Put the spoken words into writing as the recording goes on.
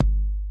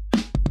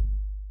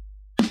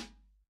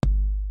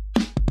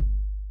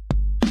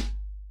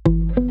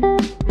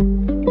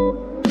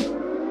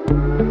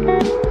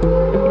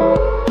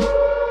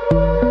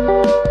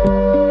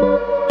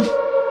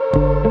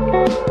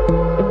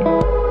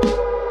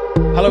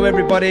Hello,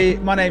 everybody.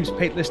 My name's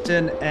Pete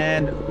Liston,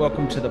 and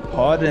welcome to the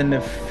pod. And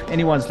if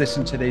anyone's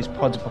listened to these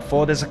pods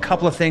before, there's a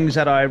couple of things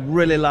that I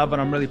really love and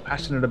I'm really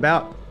passionate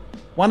about.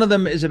 One of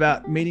them is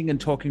about meeting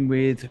and talking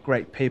with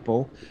great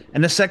people,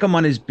 and the second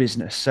one is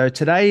business. So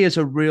today is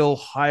a real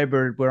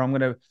hybrid where I'm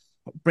going to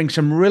bring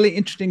some really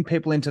interesting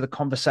people into the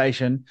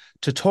conversation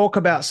to talk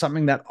about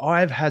something that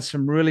I've had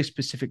some really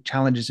specific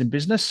challenges in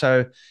business.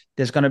 So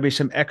there's going to be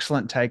some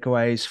excellent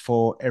takeaways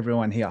for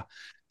everyone here.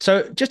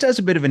 So just as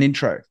a bit of an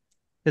intro,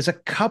 there's a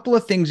couple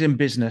of things in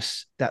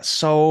business that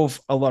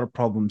solve a lot of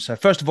problems. So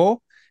first of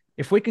all,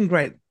 if we can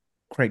create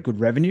good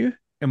revenue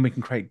and we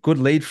can create good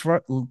lead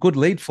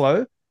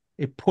flow,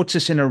 it puts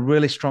us in a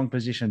really strong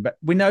position. But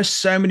we know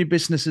so many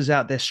businesses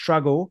out there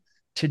struggle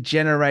to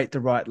generate the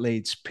right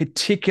leads,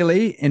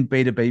 particularly in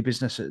B2B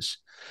businesses.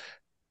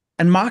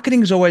 And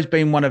marketing has always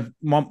been one of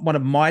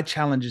my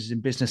challenges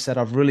in business that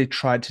I've really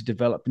tried to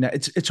develop. Now,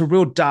 it's a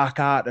real dark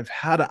art of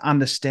how to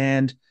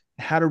understand,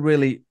 how to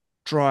really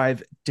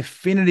drive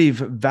definitive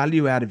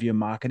value out of your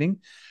marketing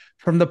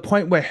from the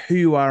point where who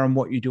you are and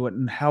what you do it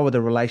and how are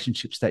the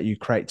relationships that you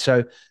create.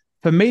 So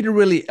for me to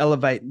really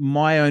elevate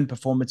my own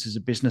performance as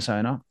a business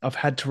owner, I've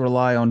had to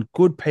rely on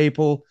good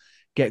people,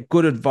 get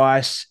good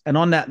advice. And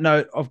on that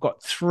note, I've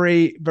got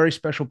three very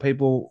special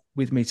people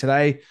with me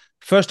today.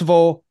 First of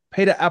all,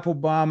 Peter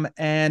Applebaum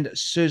and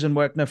Susan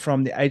Werkner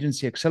from the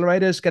Agency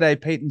Accelerators.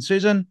 G'day, Pete and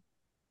Susan.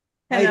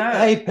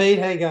 Hey, Pete,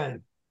 how you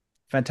going?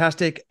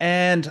 Fantastic.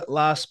 And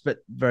last but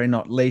very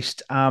not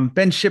least,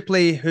 Ben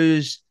Shipley,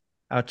 who's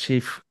our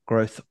Chief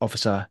Growth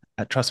Officer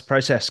at Trust the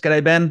Process.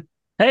 G'day, Ben.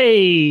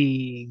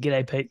 Hey,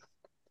 g'day, Pete.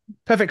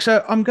 Perfect.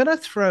 So I'm going to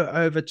throw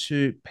over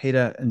to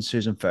Peter and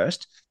Susan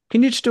first.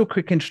 Can you just do a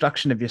quick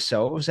introduction of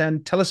yourselves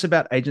and tell us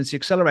about Agency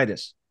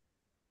Accelerators?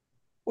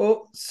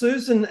 Well,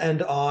 Susan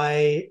and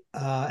I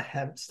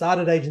have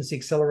started Agency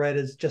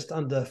Accelerators just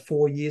under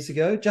 4 years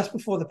ago, just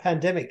before the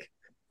pandemic.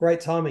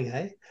 Great timing,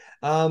 hey?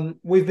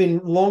 We've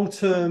been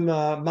long-term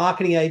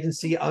marketing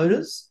agency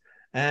owners,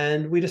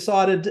 and we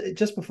decided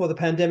just before the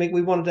pandemic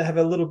we wanted to have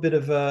a little bit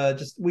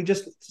of we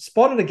just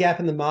spotted a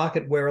gap in the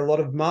market where a lot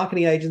of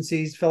marketing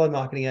agencies, fellow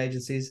marketing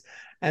agencies,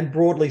 and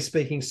broadly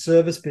speaking,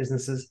 service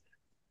businesses,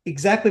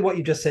 exactly what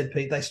you just said,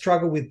 Pete, they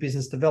struggle with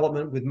business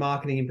development, with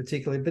marketing in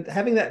particular, but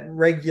having that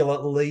regular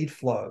lead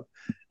flow.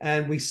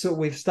 And we've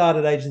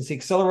started Agency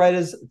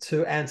Accelerators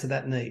to answer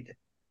that need.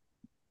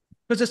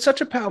 Because it's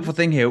such a powerful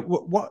thing here.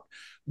 What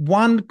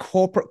one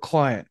corporate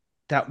client,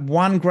 that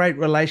one great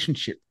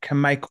relationship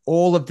can make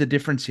all of the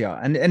difference here.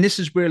 And this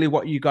is really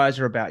what you guys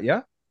are about,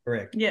 yeah?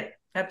 Correct. Yeah,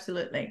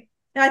 absolutely.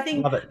 I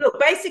think, look,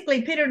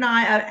 basically, Peter and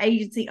I are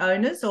agency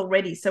owners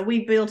already. So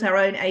we built our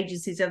own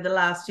agencies over the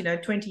last,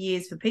 20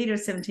 years for Peter,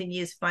 17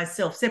 years for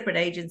myself, separate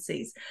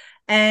agencies.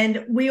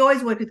 And we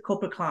always work with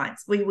corporate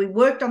clients. We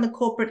worked on the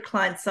corporate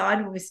client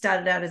side when we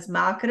started out as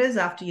marketers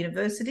after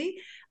university.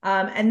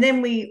 And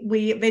then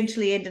we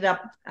eventually ended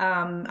up,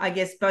 I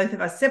guess, both of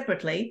us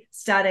separately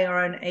starting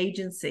our own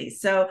agency.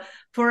 So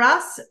for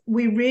us,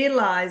 we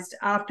realized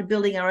after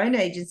building our own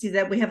agency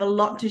that we have a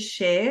lot to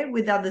share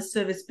with other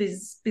service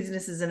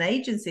businesses and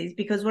agencies,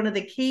 because one of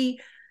the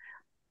key,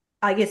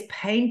 I guess,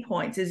 pain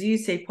points, as you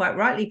said quite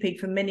rightly,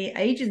 Pete, for many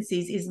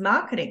agencies is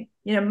marketing.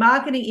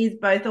 Marketing is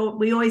both,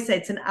 we always say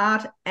it's an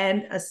art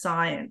and a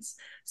science.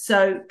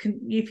 So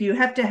if you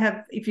have to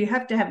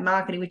have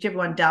marketing, which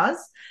everyone does,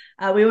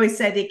 we always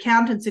say the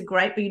accountants are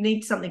great, but you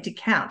need something to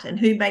count. And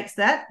who makes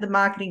that? The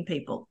marketing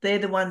people. They're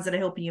the ones that are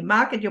helping you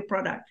market your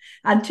product.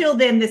 Until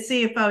then, the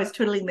CFO is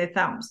twiddling their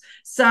thumbs.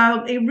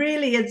 So it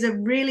really is a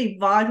really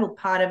vital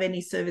part of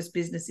any service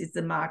business is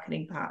the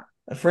marketing part.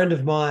 A friend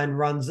of mine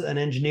runs an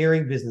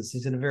engineering business.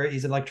 He's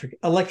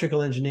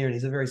electrical engineer, and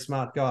he's a very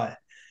smart guy.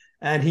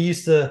 And he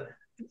used to,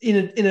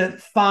 in a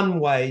fun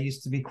way,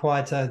 used to be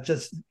quite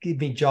just give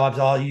me jibes.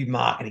 Oh, you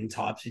marketing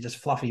types, you just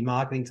fluffy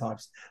marketing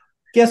types.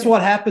 Guess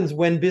what happens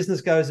when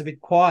business goes a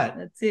bit quiet?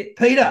 That's it.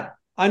 Peter,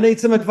 I need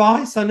some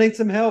advice. I need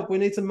some help. We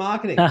need some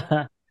marketing.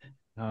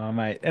 Oh,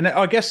 mate. And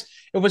I guess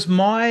it was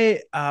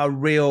my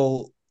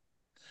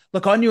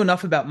look, I knew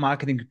enough about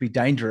marketing to be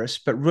dangerous,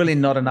 but really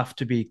not enough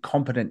to be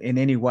competent in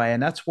any way.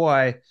 And that's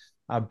why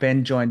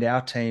Ben joined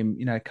our team,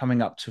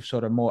 coming up to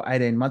sort of more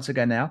 18 months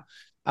ago now.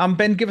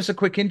 Ben, give us a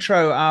quick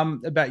intro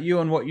about you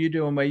and what you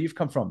do and where you've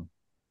come from.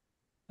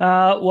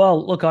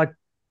 Well, look, I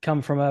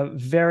come from a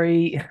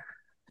very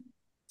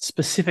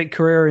specific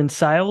career in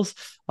sales.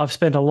 I've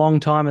spent a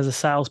long time as a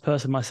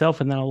salesperson myself,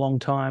 and then a long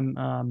time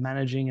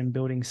managing and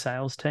building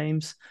sales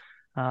teams.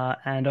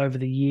 And over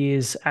the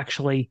years,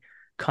 actually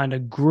kind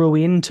of grew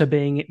into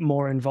being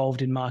more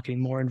involved in marketing,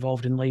 more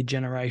involved in lead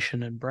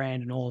generation and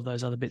brand and all of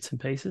those other bits and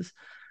pieces.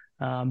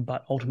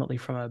 But ultimately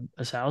from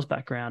a sales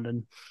background,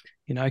 and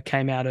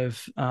came out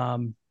of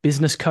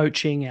business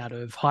coaching, out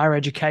of higher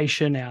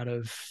education, out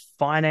of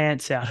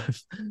finance, out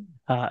of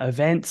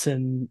events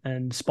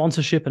and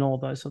sponsorship and all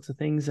those sorts of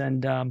things.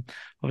 And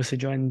obviously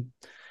joined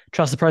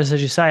Trust the Process,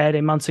 as you say,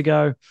 18 months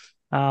ago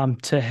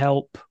to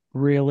help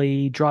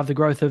really drive the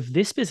growth of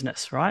this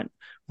business, right?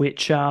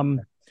 Which,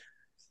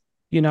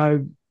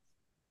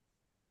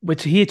 we're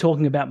here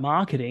talking about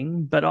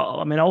marketing, but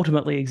I mean,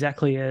 ultimately,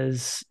 exactly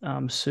as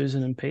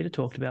Susan and Peter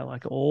talked about,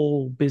 like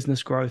all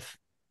business growth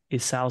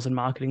is sales and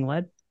marketing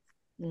led.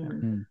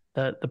 Mm.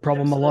 The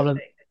problem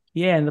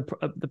and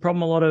the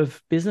problem a lot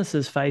of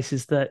businesses face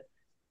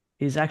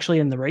is actually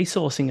in the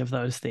resourcing of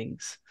those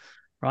things,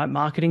 right?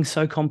 Marketing's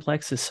so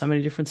complex. There's so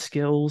many different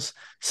skills.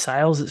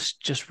 Sales, it's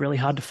just really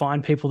hard to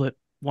find people that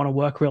want to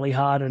work really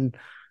hard and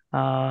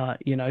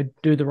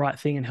do the right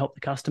thing and help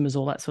the customers,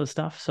 all that sort of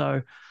stuff.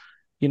 So,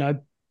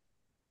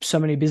 so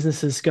many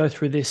businesses go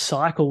through this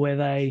cycle where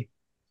they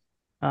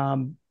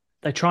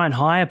try and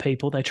hire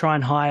people. They try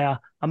and hire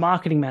a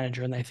marketing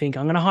manager, and they think,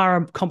 I'm going to hire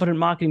a competent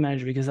marketing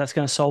manager because that's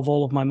going to solve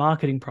all of my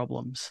marketing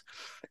problems.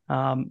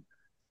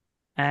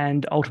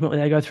 And ultimately,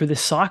 they go through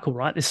this cycle,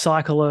 right? This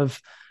cycle of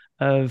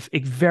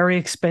very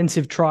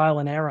expensive trial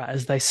and error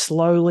as they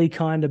slowly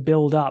kind of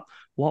build up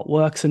what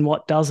works and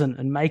what doesn't,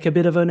 and make a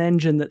bit of an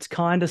engine that's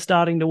kind of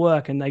starting to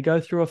work. And they go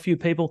through a few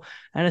people,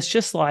 and it's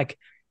just like,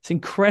 it's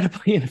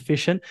incredibly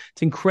inefficient,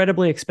 it's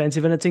incredibly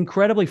expensive, and it's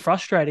incredibly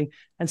frustrating.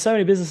 And so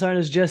many business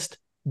owners just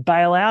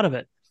bail out of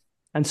it.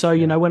 And so,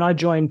 when I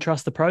joined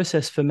Trust the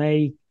Process, for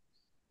me,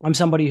 I'm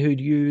somebody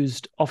who'd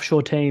used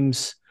offshore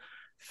teams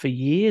for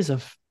years.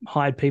 I've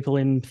hired people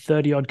in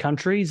 30 odd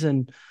countries,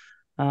 and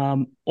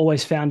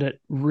always found it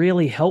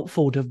really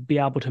helpful to be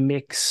able to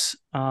mix,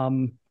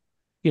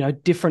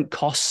 different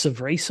costs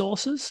of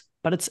resources.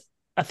 But it's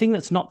a thing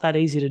that's not that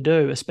easy to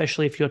do,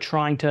 especially if you're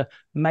trying to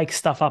make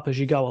stuff up as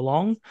you go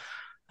along.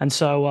 And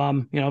so,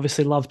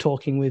 obviously love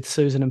talking with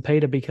Susan and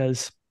Peter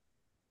because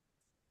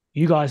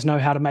you guys know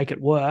how to make it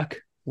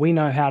work. We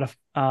know how to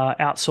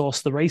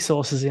outsource the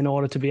resources in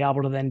order to be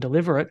able to then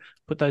deliver it,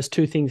 put those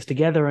two things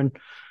together, and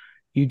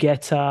you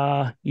get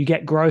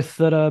growth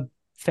that a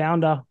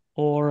founder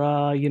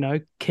or,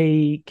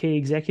 key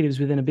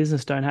executives within a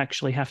business don't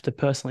actually have to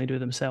personally do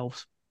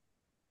themselves.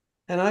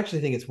 And I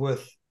actually think it's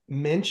worth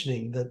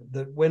mentioning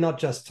that we're not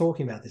just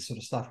talking about this sort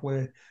of stuff.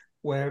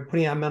 We're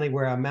putting our money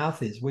where our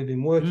mouth is. We've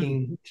been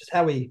working, just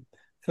how we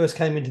first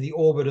came into the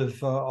orbit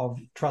of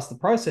Trust the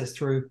Process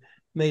through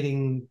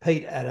meeting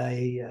Pete at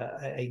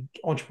a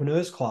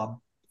entrepreneurs club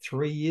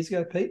 3 years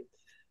ago, Pete.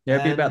 Yeah,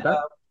 a bit about that.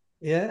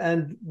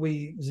 And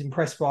we was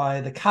impressed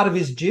by the cut of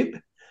his jib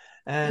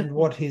and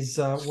what his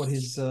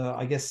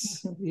I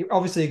guess you're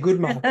obviously a good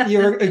marketer.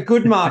 You're a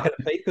good marketer,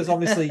 Pete, because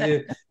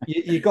obviously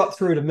you got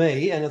through to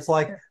me, and it's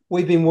like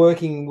we've been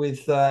working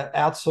with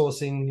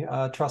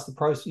outsourcing Trust the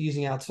Process,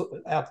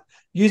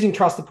 using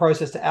Trust the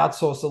Process to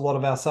outsource a lot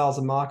of our sales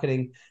and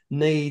marketing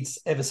needs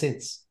ever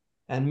since,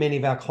 and many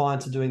of our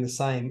clients are doing the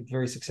same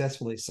very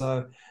successfully.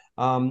 So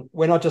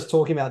we're not just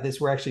talking about this;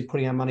 we're actually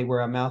putting our money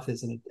where our mouth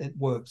is, and it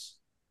works.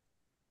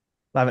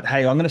 Love it.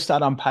 Hey, I'm going to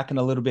start unpacking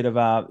a little bit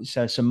of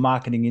some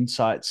marketing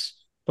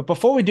insights. But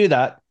before we do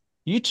that,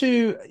 you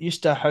two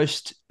used to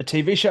host a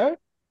TV show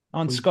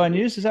on Sky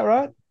News. Is that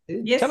right?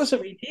 Yes,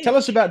 we did. Tell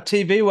us about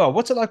TV. Well,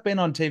 what's it like being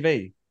on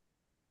TV?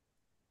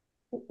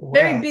 Wow.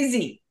 Very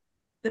busy.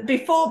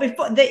 Before the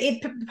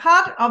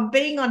part of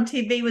being on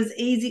TV was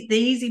easy. The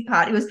easy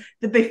part, it was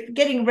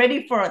getting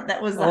ready for it.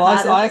 That was the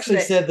hardest. I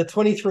actually said the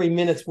 23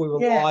 minutes we were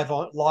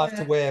live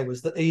to wear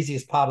was the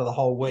easiest part of the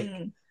whole week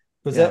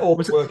because all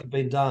the work had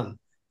been done.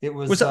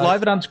 Was it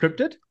live and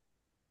unscripted?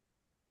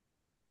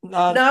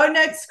 No,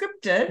 it's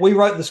scripted. We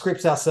wrote the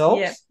scripts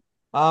ourselves.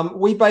 Yeah.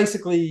 We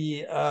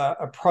basically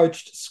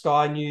approached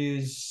Sky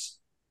News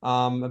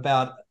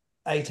about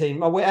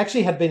 18. We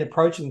actually had been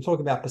approaching them,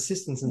 talking about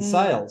persistence and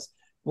sales.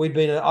 I've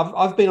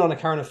been on A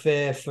Current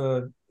Affair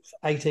for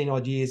 18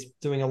 odd years,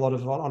 doing a lot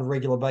of on a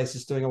regular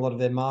basis, doing a lot of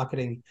their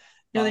marketing.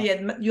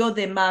 You're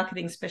their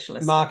marketing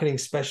specialist. Marketing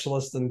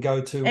specialist and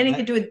go-to.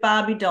 Anything to do with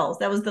Barbie dolls.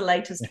 That was the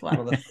latest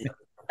one.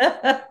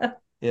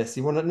 Yes,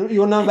 you want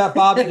to know about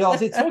Barbie dolls?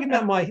 It's talking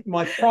about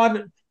my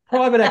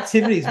private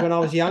activities when I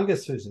was younger,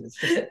 Susan. It's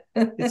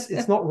just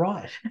it's not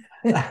right.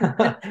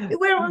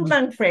 We're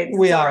among friends.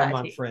 We are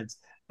among friends.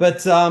 But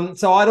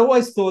so I'd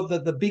always thought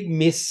that the big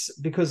miss,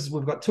 because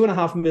we've got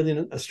 2.5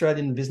 million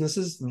Australian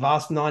businesses, the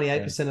vast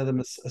 98% of them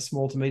are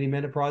small to medium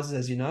enterprises,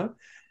 as you know,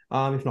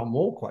 if not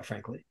more, quite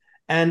frankly.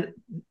 And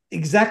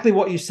exactly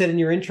what you said in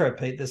your intro,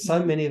 Pete, there's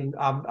so many of them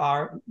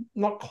are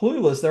not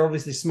clueless. They're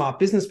obviously smart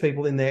business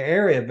people in their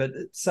area, but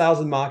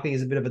sales and marketing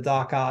is a bit of a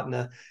dark art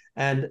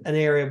and an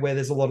area where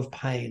there's a lot of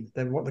pain.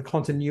 They want the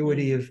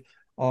continuity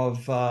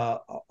of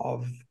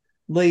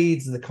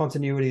leads, the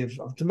continuity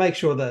of to make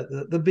sure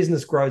that the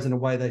business grows in a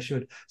way they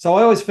should. So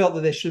I always felt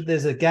that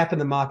there's a gap in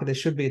the market. There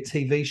should be a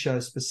TV show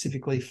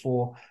specifically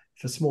for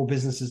small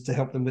businesses to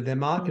help them with their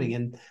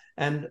marketing.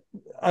 And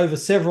over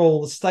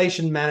several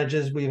station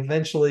managers, we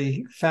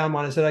eventually found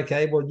one and said,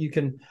 okay, well,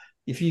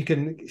 if you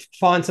can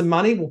find some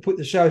money, we'll put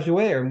the show to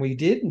air. And we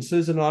did. And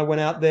Susan and I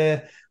went out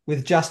there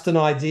with just an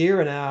idea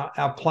and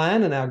our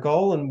plan and our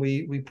goal. And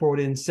we brought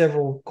in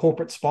several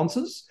corporate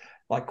sponsors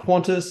like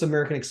Qantas,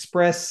 American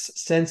Express,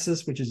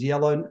 Census, which is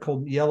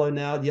called Yellow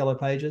now, Yellow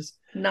Pages.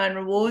 9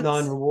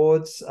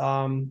 Rewards.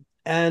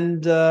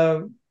 And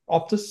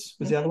Optus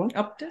was the other one.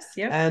 Optus,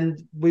 yeah. And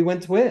we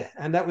went to air,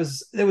 and it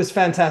was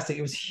fantastic.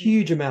 It was a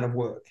huge amount of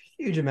work,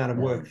 huge amount of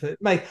work.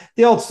 Make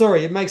the old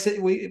story. It makes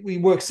it. We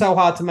work so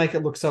hard to make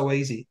it look so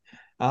easy.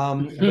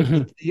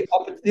 The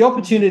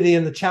opportunity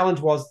and the challenge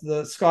was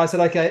the Sky said,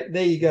 okay,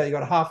 there you go. You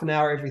got a half an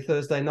hour every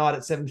Thursday night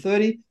at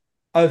 7:30.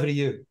 Over to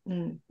you.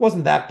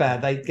 Wasn't that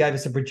bad. They gave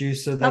us a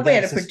producer. We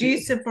had a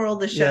producer for all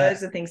the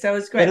shows and things. So it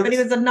was great. But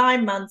it was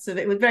 9 months of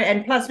it. It was very,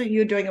 and plus you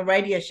were doing a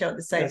radio show at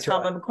the same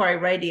time on Macquarie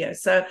Radio.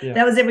 So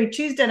that was every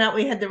Tuesday night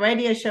we had the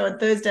radio show, and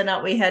Thursday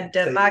night we had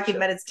Marketing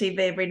Matters TV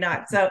every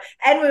night. So,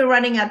 and we were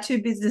running our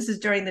 2 businesses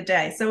during the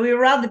day. So we were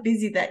rather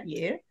busy that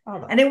year.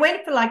 And it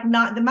went for like the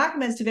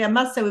Marketing Matters TV. I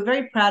must say we're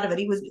very proud of it.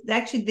 It was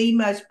actually the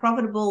most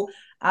profitable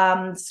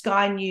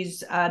Sky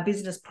News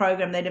business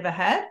program they'd ever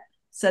had.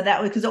 So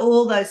that was because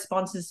all those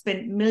sponsors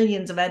spent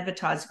millions of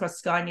advertising across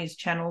Sky News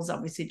channels,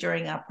 obviously,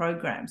 during our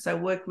program. So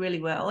worked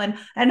really well and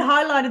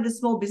highlighted the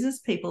small business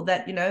people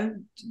that,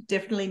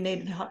 definitely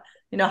needed,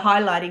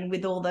 highlighting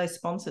with all those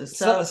sponsors.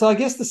 So I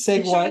guess the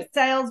segue...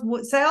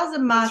 Sales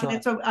and marketing,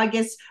 right. So I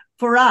guess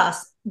for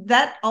us,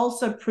 that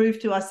also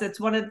proved to us that's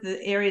one of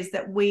the areas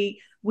that we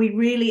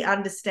really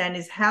understand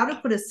is how to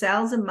put a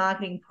sales and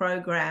marketing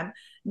program,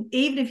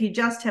 even if you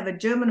just have a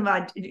German,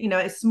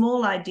 a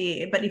small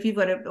idea, but if you've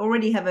got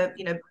already have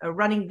a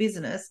running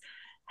business,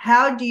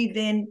 how do you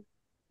then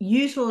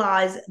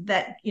utilize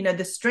that,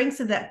 the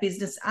strengths of that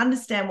business,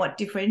 understand what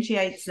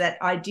differentiates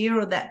that idea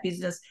or that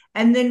business,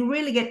 and then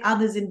really get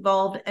others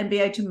involved and be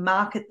able to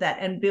market that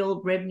and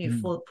build revenue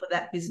for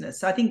that business.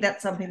 So I think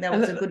that's something that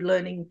was a good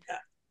learning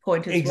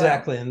point as well.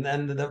 Exactly. And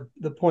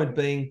the point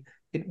being,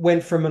 it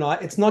went from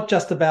it's not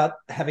just about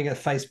having a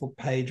Facebook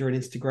page or an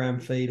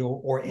Instagram feed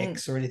or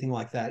X or anything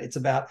like that. It's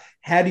about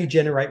how do you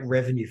generate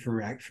revenue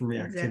from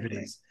your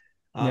activities.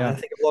 I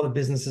think a lot of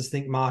businesses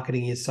think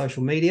marketing is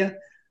social media,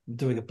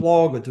 doing a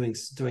blog or doing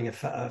a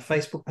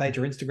Facebook page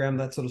or Instagram,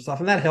 that sort of stuff.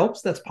 And that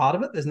helps. That's part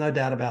of it. There's no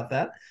doubt about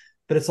that.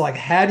 But it's like,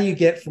 how do you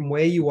get from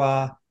where you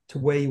are to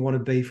where you want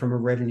to be from a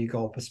revenue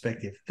goal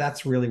perspective?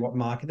 That's really what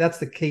that's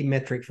the key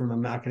metric from a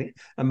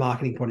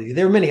marketing point of view.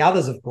 There are many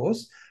others, of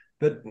course,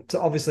 but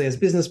obviously as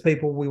business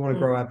people, we want to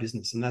grow our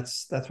business, and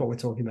that's what we're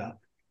talking about.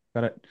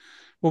 Got it.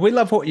 Well, we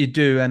love what you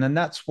do, and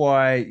that's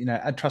why,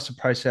 at Trusted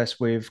Process,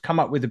 we've come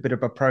up with a bit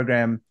of a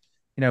program,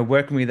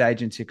 working with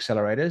agency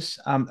accelerators.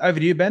 Over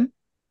to you, Ben.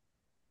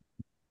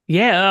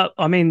 Yeah,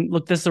 I mean,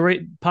 look, that's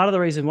part of the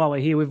reason why we're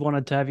here. We've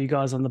wanted to have you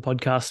guys on the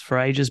podcast for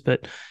ages,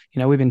 but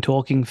we've been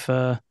talking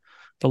for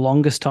the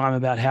longest time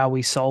about how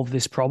we solve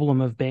this problem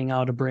of being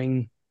able to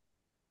bring,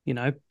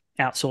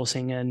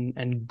 outsourcing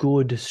and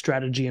good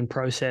strategy and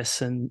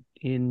process and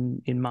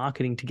in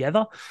marketing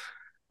together.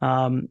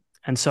 And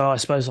so I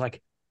suppose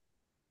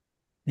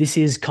this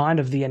is kind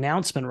of the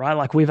announcement, right?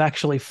 Like, we've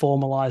actually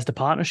formalized a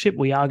partnership.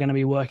 We are going to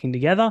be working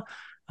together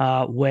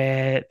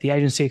where the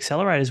agency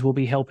accelerators will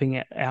be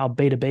helping our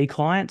B2B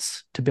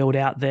clients to build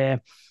out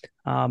their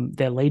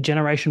lead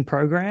generation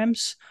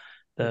programs,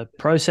 the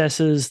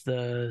processes,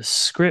 the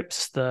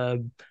scripts,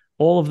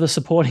 all of the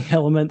supporting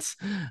elements,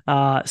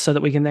 so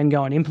that we can then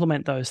go and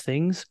implement those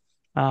things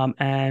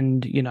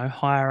and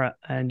hire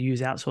and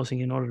use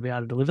outsourcing in order to be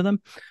able to deliver them.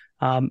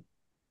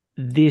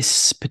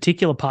 This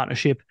particular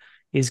partnership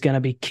is going to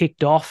be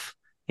kicked off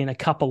in a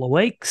couple of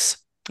weeks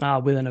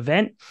with an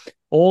event.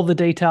 All the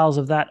details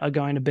of that are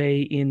going to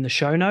be in the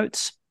show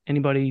notes.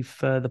 Anybody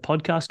for the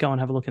podcast, go and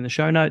have a look in the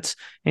show notes.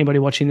 Anybody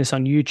watching this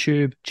on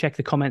YouTube, check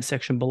the comment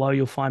section below.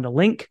 You'll find a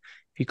link.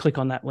 If you click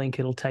on that link,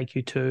 it'll take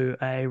you to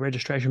a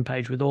registration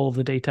page with all of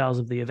the details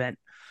of the event.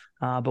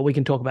 But we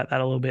can talk about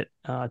that a little bit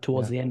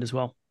towards the end as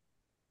well.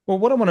 Well,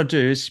 what I want to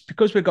do is,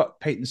 because we've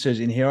got Pete and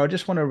Susie in here, I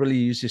just want to really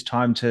use this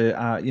time to,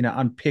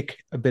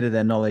 unpick a bit of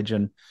their knowledge.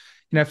 And,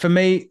 for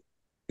me,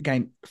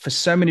 again, for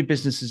so many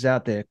businesses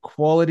out there,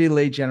 quality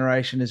lead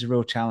generation is a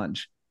real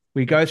challenge.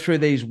 We go through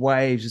these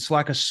waves. It's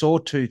like a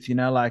sawtooth,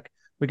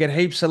 we get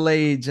heaps of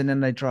leads and then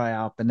they dry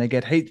up, and they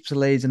get heaps of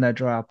leads and they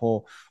dry up,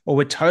 or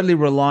we're totally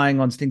relying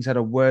on things that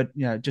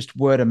are just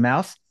word of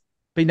mouth.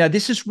 But,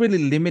 this is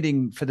really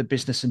limiting for the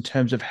business in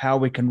terms of how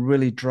we can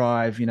really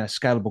drive,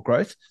 scalable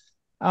growth.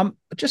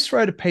 Just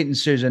throw to Pete and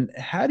Susan,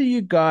 how do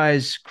you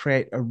guys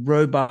create a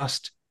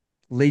robust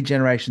lead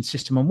generation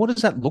system, and what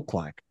does that look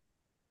like?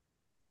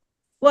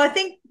 Well, I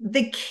think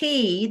the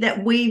key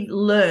that we've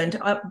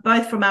learned,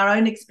 both from our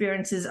own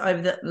experiences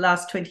over the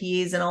last 20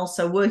 years and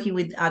also working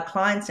with our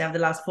clients now over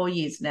the last 4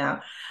 years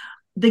now,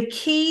 the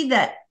key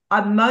that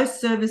most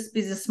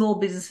small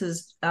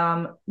businesses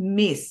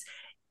miss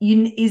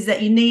is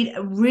that you need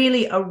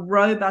really a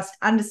robust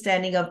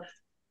understanding of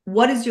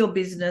what is your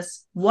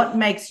business, what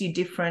makes you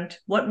different,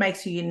 what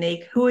makes you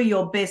unique, who are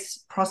your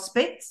best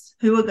prospects,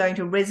 who are going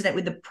to resonate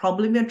with the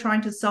problem you're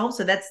trying to solve.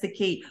 So that's the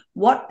key.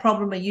 What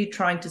problem are you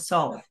trying to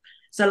solve?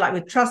 So like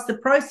with Trust the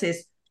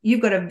Process,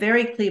 you've got a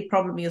very clear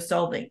problem you're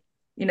solving.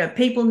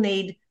 People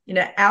need,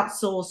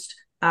 outsourced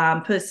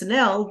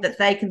personnel that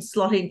they can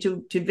slot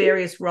into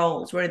various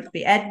roles, whether it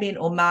be admin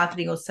or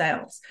marketing or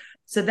sales.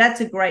 So that's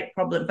a great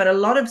problem. But a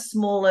lot of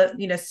smaller,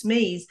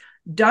 SMEs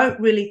don't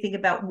really think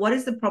about what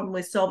is the problem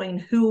we're solving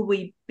and who will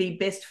we be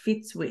best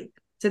fits with.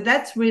 So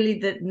that's really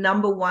the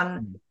number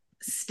one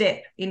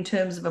step in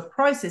terms of a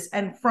process.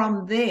 And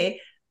from there,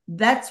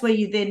 that's where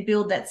you then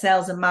build that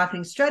sales and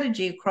marketing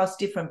strategy across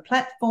different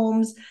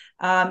platforms,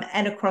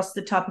 and across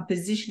the type of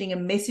positioning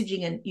and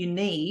messaging you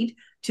need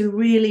to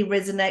really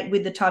resonate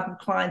with the type of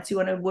clients you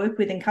want to work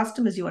with and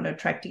customers you want to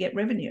attract to get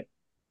revenue.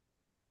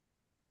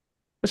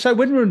 So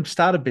when we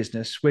start a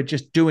business, we're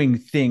just doing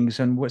things,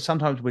 and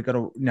sometimes we've got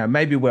to,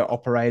 maybe we're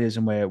operators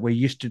and we're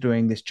used to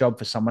doing this job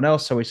for someone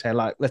else. So we say,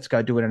 like, let's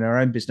go do it in our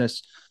own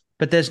business,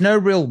 but there's no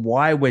real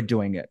why we're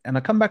doing it. And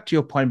I come back to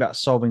your point about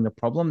solving the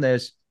problem.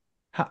 There's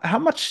how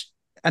much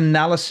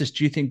analysis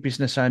do you think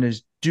business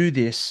owners do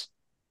this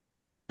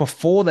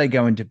before they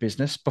go into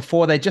business,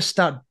 before they just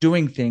start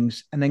doing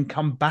things and then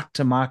come back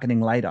to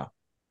marketing later?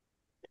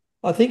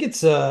 I think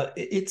it's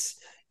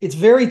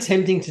very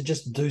tempting to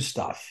just do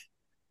stuff,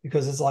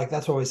 because it's like,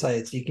 that's what we say.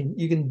 It's you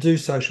can do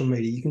social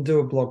media, you can do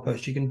a blog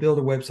post, you can build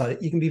a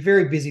website, you can be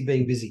very busy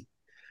being busy.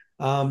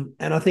 And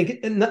I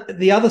think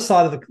the other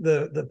side of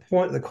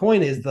the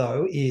coin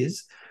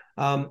is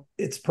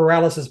it's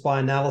paralysis by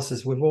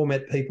analysis. We've all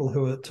met people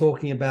who are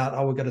talking about,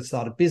 oh, we've got to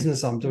start a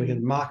business. I'm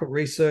doing market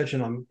research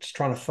and I'm just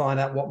trying to find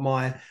out what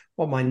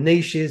my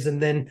niche is.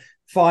 And then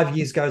 5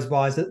 years goes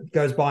by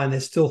and they're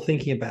still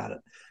thinking about it.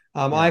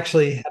 I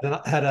actually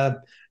had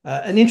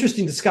an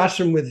interesting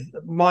discussion with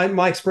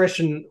my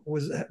expression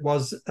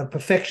was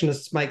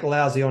perfectionists make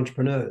lousy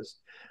entrepreneurs.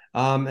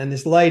 And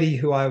this lady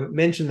who I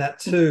mentioned that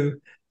to,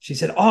 she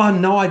said, oh,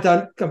 no, I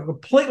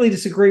completely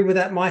disagree with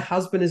that. My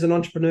husband is an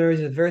entrepreneur.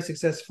 He's a very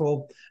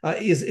successful,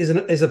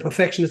 is a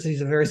perfectionist.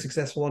 He's a very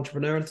successful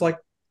entrepreneur. And it's like,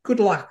 good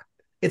luck.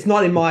 It's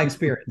not in my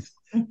experience,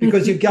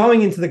 because you're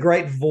going into the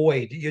great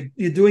void.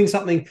 You're doing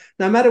something,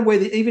 no matter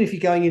whether, even if you're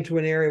going into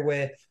an area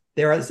where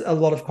there is a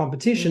lot of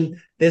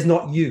competition, there's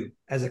not you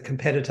as a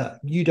competitor.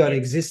 You don't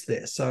exist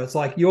there. So it's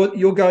like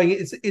you're going,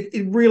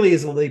 it really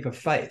is a leap of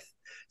faith.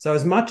 So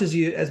as much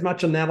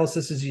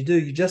analysis as you do,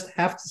 you just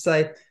have to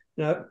say,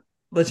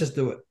 let's just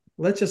do it.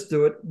 Let's just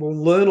do it. We'll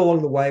learn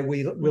along the way.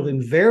 We'll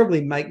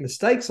invariably make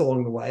mistakes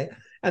along the way.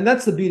 And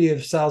that's the beauty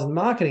of sales and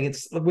marketing.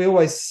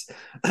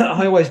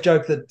 I always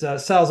joke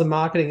that sales and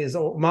marketing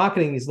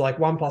is like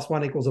 1 +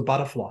 1 = a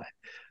butterfly.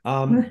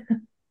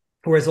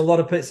 Whereas a lot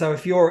of people, so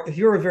if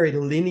you're a very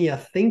linear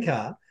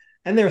thinker,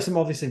 and there are some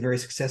obviously very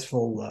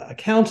successful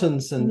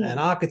accountants and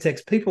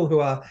architects, people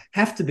who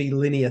have to be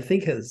linear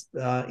thinkers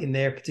in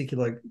their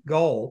particular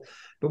goal.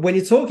 But when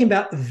you're talking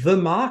about the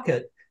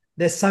market,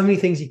 there's so many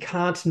things you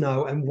can't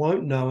know and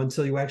won't know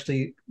until you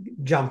actually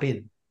jump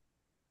in.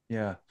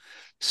 Yeah.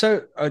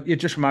 So you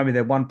just remind me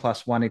that 1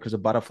 + 1 = a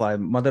butterfly.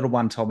 My little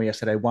one told me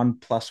yesterday 1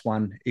 +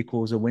 1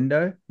 = a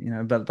window.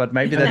 But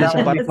maybe that is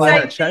a butterfly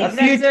in that shape.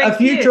 A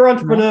future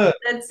entrepreneur.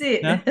 That's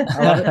it. Yeah,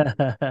 I love it.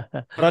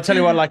 But I'll tell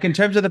you what, like in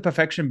terms of the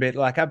perfection bit,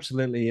 like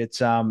absolutely,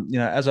 it's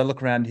as I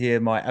look around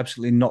here, my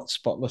absolutely not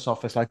spotless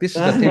office, like this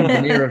is the thin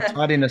veneer of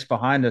tidiness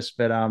behind us.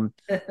 But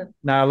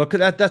no, look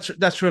at that.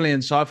 That's really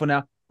insightful.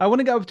 Now I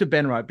want to go over to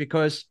Ben, right?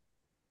 Because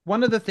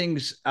one of the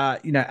things,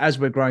 as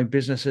we're growing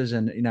businesses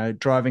and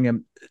driving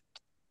them.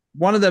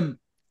 One of the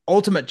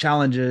ultimate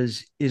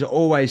challenges is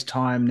always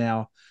time.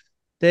 Now,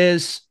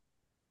 there's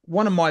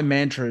one of my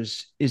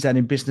mantras is that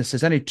in business,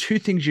 there's only 2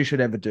 things you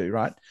should ever do,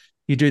 right?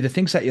 You do the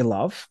things that you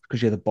love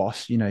because you're the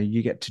boss,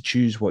 you get to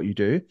choose what you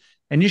do,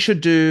 and you should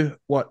do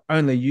what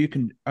only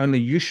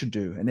you should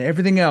do. And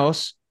everything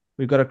else,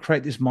 we've got to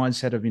create this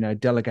mindset of,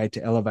 delegate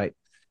to elevate.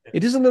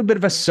 It is a little bit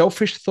of a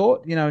selfish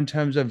thought, in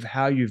terms of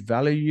how you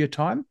value your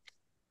time.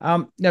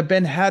 Now,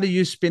 Ben, how do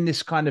you spin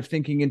this kind of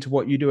thinking into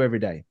what you do every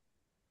day?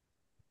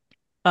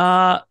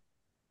 I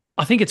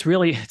think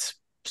it's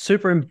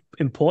super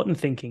important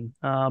thinking.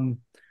 And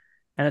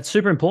it's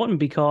super important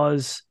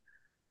because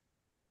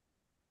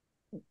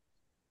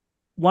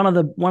one of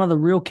the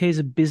real keys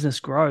of business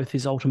growth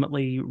is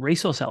ultimately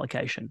resource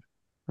allocation,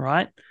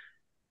 right?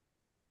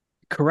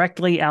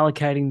 Correctly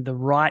allocating the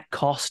right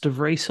cost of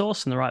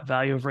resource and the right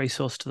value of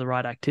resource to the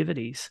right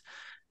activities.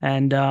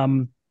 And,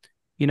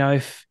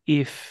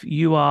 if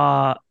you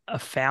are a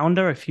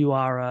founder, if you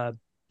are a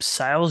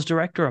sales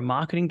director, a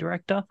marketing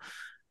director,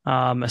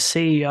 a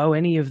CEO,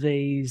 any of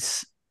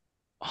these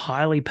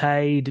highly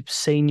paid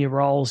senior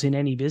roles in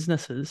any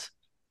businesses,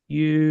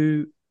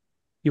 you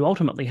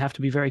ultimately have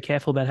to be very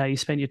careful about how you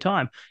spend your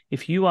time.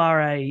 If you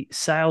are a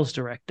sales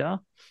director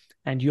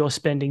and you're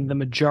spending the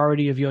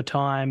majority of your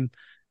time,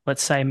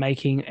 let's say,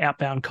 making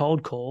outbound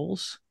cold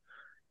calls,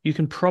 you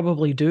can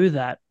probably do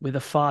that with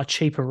a far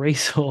cheaper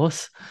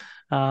resource,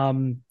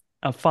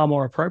 a far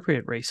more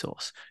appropriate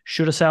resource.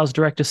 Should a sales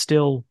director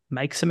still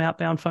make some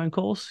outbound phone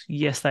calls?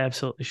 Yes, they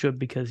absolutely should,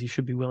 because you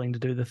should be willing to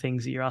do the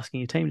things that you're asking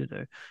your team to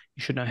do.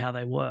 You should know how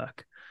they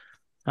work.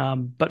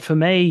 But for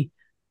me,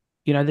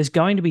 there's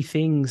going to be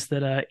things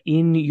that are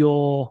in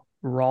your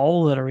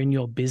role, that are in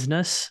your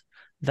business,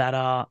 that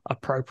are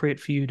appropriate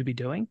for you to be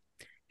doing.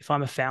 If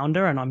I'm a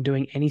founder and I'm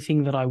doing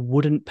anything that I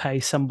wouldn't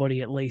pay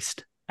somebody at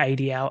least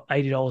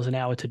 $80 an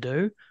hour to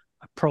do,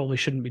 I probably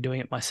shouldn't be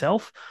doing it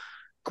myself.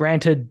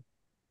 Granted,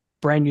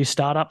 brand new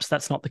startups,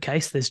 that's not the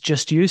case. There's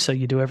just you, so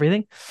you do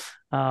everything.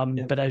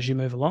 But as you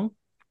move along,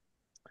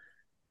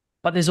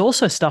 But there's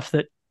also stuff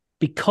that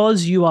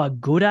because you are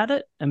good at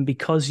it and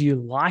because you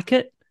like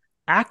it,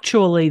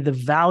 actually the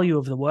value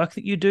of the work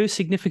that you do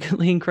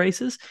significantly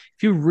increases.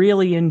 If you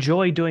really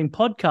enjoy doing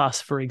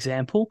podcasts, for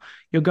example,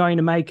 you're going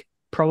to make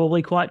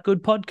probably quite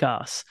good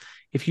podcasts.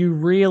 If you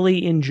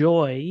really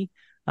enjoy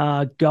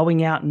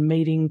going out and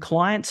meeting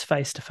clients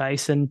face to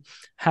face and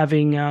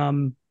having,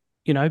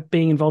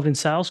 being involved in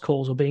sales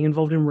calls or being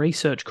involved in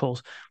research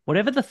calls,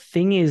 whatever the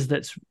thing is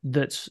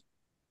that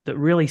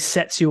really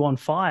sets you on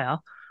fire,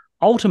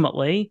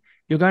 ultimately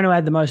you're going to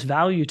add the most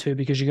value to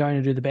because you're going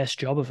to do the best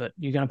job of it.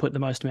 You're going to put the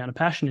most amount of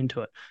passion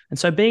into it. And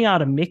so being able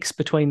to mix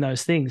between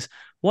those things,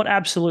 what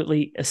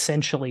absolutely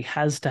essentially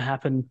has to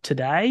happen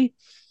today,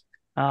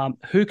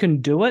 who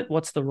can do it,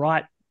 what's the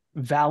right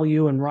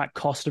value and right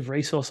cost of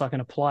resource I can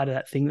apply to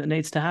that thing that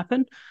needs to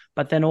happen,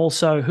 but then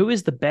also who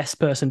is the best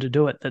person to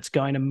do it that's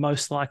going to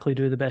most likely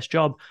do the best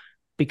job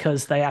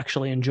because they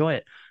actually enjoy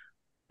it.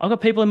 I've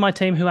got people in my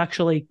team who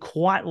actually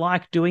quite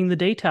like doing the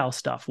detail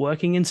stuff,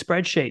 working in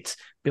spreadsheets,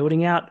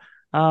 building out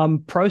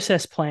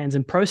process plans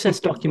and process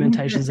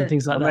documentations and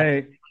things like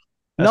that.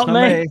 Not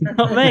me.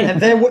 And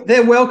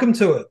they're welcome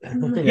to it.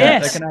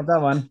 Yes, they can have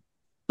that one.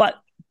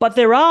 But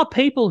there are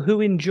people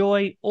who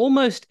enjoy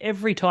almost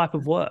every type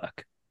of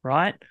work,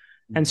 right?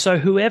 And so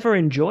whoever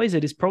enjoys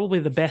it is probably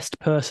the best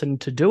person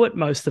to do it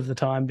most of the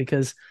time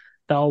because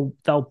they'll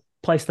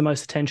place the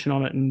most attention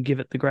on it and give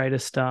it the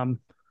greatest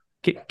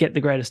get the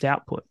greatest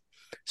output.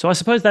 So I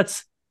suppose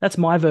that's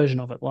my version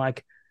of it.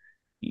 Like,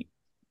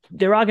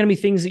 there are going to be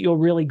things that you're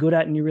really good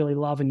at and you really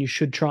love, and you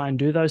should try and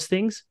do those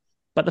things.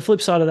 But the flip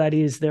side of that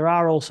is there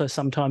are also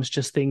sometimes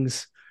just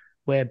things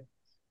where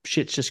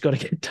shit's just got to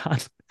get done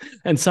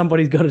and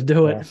somebody's got to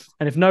do it.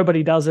 And if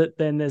nobody does it,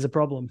 then there's a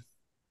problem.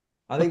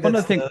 I think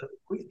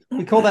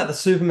we call that the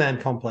Superman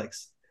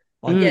complex.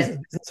 Like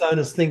business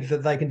owners think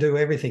that they can do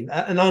everything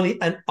and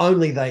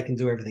only they can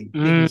do everything.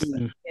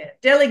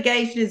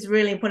 Delegation is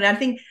really important. I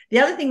think the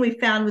other thing we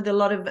found with a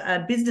lot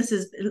of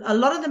businesses, a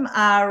lot of them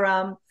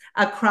are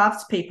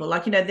craftspeople.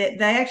 Like, they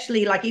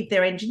actually, like, if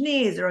they're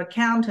engineers or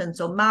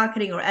accountants or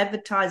marketing or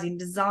advertising,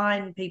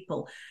 design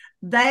people,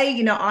 they,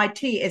 IT,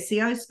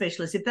 SEO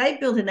specialists, if they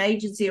build an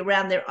agency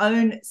around their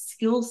own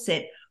skill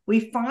set,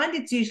 we find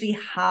it's usually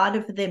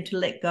harder for them to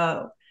let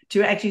go,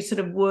 to actually sort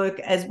of work,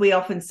 as we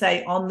often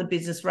say, on the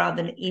business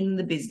rather than in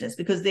the business,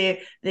 because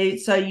they're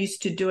so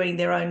used to doing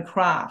their own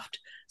craft.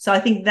 So I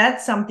think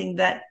that's something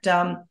that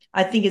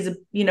I think is,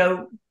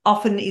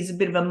 often is a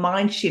bit of a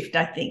mind shift,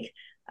 I think,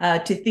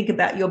 to think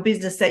about your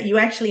business, that you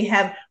actually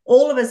have,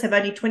 all of us have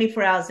only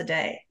 24 hours a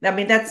day. I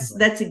mean, that's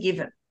a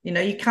given.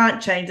 You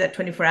can't change that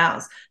 24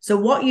 hours. So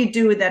what you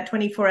do with that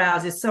 24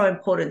 hours is so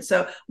important.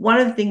 So one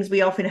of the things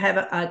we often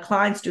have our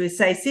clients do is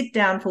say, sit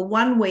down for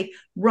 1 week,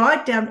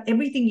 write down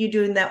everything you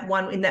do in that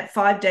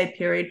 5-day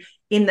period,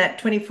 in that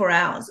 24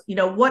 hours.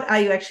 What are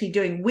you actually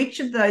doing? Which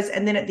of those?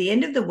 And then at the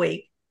end of the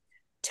week,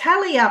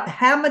 tally up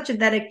how much of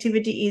that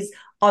activity is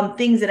on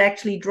things that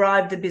actually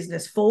drive the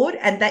business forward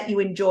and that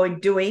you enjoy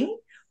doing,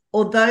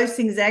 or those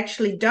things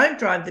actually don't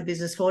drive the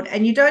business forward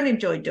and you don't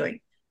enjoy doing.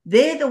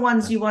 They're the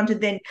ones you want to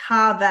then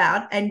carve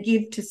out and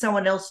give to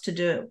someone else to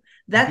do.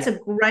 That's a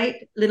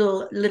great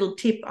little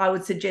tip I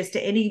would suggest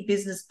to any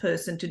business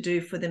person to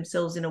do for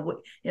themselves in a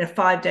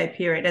 5-day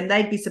period. And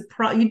they'd be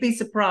surprised. You'd be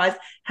surprised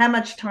how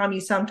much time you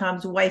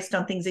sometimes waste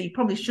on things that you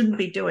probably shouldn't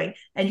be doing,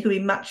 and you could be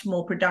much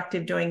more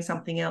productive doing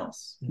something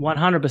else.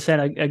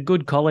 100%. A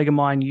good colleague of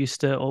mine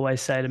used to always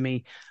say to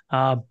me,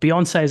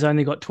 Beyonce's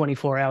only got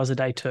 24 hours a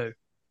day too.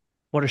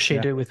 What does she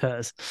do with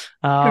hers?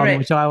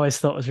 Which I always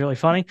thought was really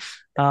funny.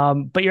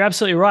 But you're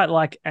absolutely right.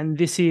 Like, and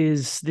this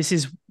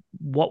is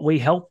what we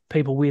help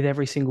people with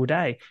every single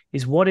day,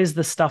 is what is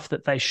the stuff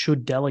that they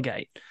should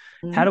delegate?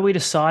 How do we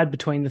decide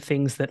between the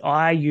things that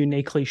I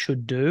uniquely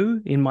should do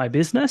in my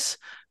business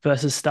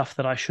versus stuff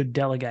that I should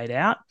delegate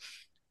out?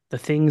 The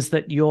things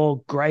that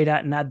you're great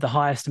at and add the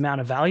highest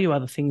amount of value are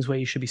the things where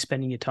you should be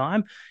spending your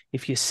time.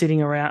 If you're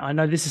sitting around, I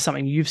know this is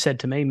something you've said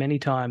to me many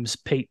times,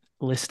 Pete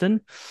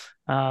Liston.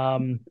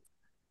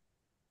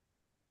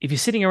 If you're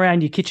sitting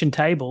around your kitchen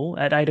table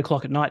at 8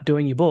 o'clock at night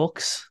doing your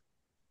books,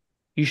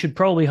 you should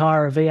probably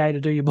hire a VA to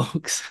do your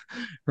books,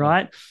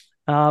 right?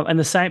 And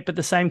the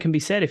same can be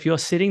said if you're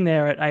sitting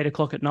there at 8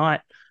 o'clock at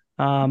night,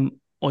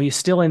 or you're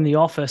still in the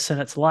office and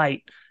it's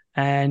late,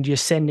 and you're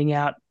sending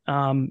out,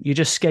 you're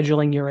just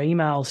scheduling your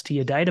emails to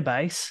your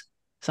database.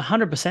 It's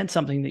 100%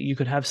 something that you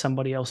could have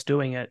somebody else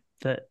doing it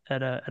at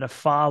a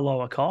far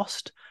lower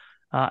cost,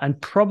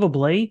 and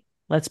probably,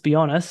 let's be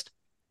honest,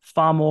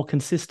 far more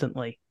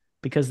consistently,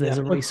 because there's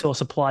a resource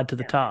applied to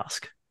the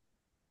task.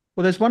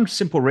 Well, there's one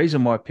simple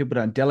reason why people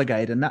don't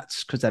delegate, and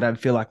that's because they don't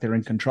feel like they're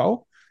in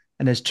control.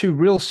 And there's two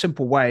real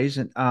simple ways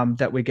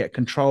that we get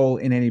control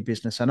in any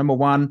business. So number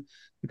one,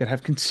 we've got to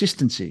have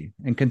consistency.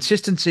 And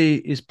consistency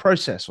is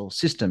process or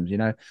systems,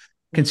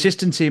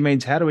 Consistency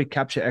means how do we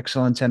capture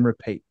excellence and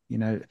repeat,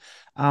 The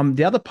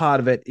other part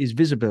of it is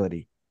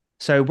visibility.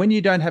 So when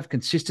you don't have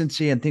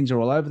consistency and things are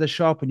all over the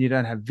shop and you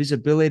don't have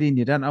visibility and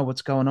you don't know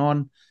what's going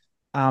on,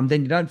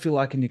 then you don't feel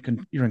like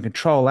you're in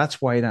control.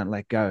 That's why you don't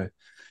let go.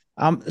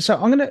 So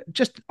I'm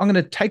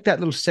gonna take that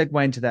little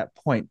segue into that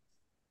point.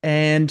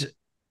 And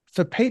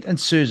for Pete and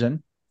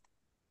Susan,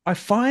 I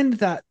find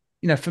that,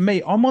 for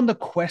me, I'm on the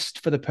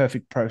quest for the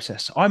perfect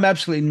process. I'm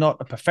absolutely not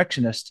a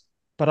perfectionist,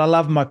 but I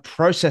love my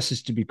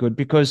processes to be good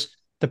because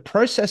the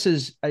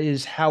processes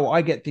is how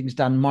I get things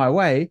done my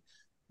way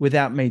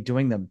without me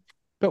doing them.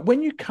 But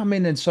when you come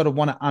in and sort of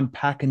want to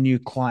unpack a new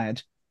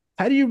client,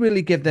 how do you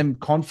really give them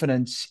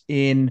confidence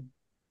in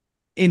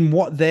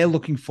what they're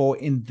looking for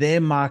in their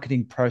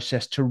marketing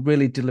process to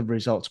really deliver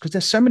results? Because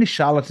there's so many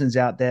charlatans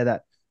out there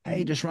that,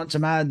 hey, just run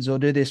some ads or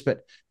do this.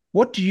 But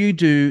what do you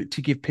do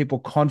to give people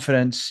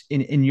confidence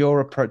in your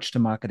approach to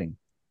marketing?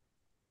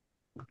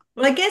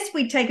 Well, I guess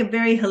we take a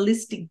very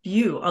holistic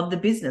view of the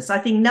business. I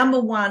think number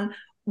one,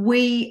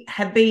 we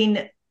have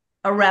been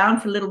around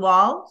for a little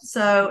while,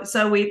 so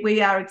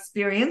we are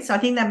experienced. I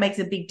think that makes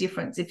a big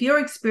difference. If you're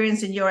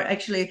experienced and you're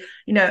actually,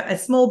 a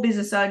small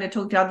business owner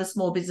talking to other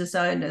small business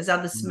owners,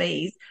 other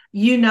SMEs,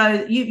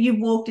 you've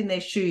walked in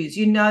their shoes.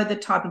 You know the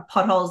type of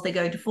potholes they're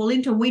going to fall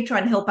into. We try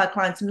and help our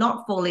clients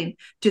not fall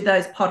into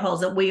those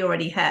potholes that we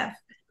already have.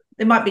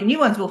 There might be new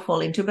ones we'll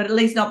fall into, but at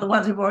least not the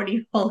ones we've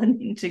already fallen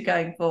into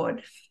going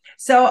forward.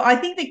 So I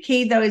think the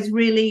key, though, is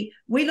really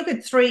we look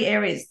at three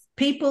areas: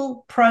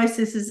 people,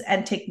 processes,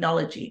 and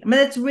technology. I mean,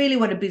 that's really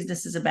what a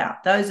business is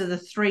about. Those are the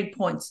 3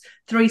 points,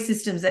 3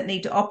 systems that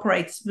need to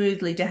operate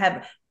smoothly to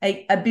have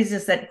a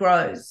business that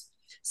grows.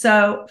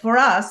 So for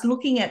us,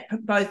 looking at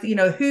both,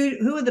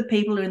 who are the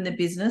people who are in the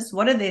business?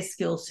 What are their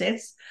skill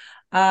sets?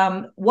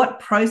 What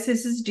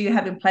processes do you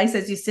have in place?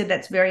 As you said,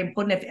 that's very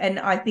important. And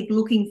I think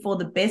looking for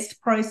the best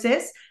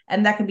process,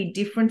 and that can be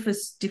different for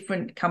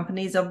different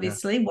companies,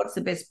 obviously. Yeah. What's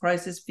the best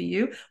process for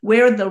you?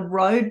 Where are the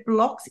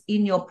roadblocks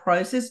in your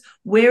process?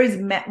 Where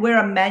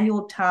are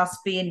manual tasks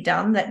being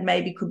done that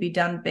maybe could be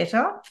done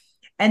better?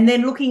 And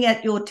then looking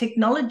at your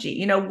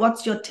technology,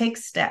 what's your tech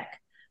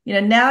stack?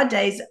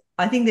 Nowadays,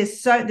 I think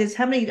there's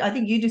how many, I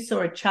think you just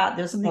saw a chart.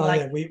 There was something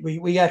like. Yeah.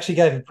 We actually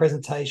gave a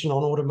presentation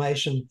on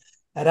automation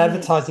at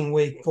Advertising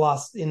Week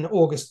last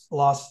August,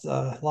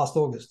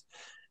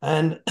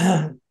 and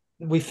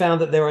we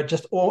found that there are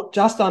just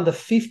under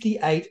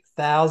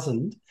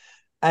 58,000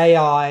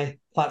 AI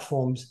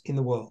platforms in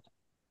the world.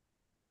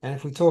 And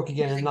if we talk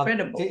again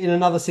in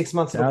another 6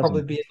 months, it'll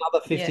probably be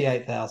another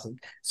 58,000.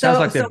 Sounds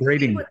like they're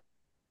breeding.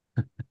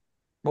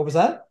 What was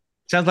that?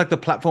 Sounds like the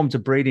platforms are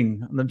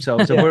breeding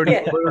themselves. So we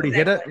already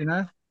hit it,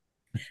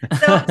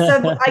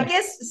 So I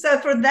guess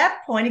for that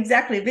point,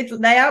 exactly,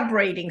 they are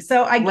breeding.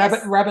 So I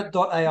guess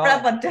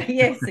rabbit.ai.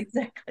 Yes,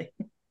 exactly.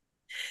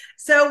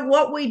 So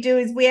what we do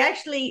is we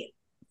actually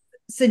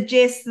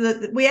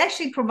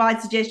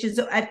provide suggestions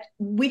at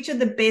which is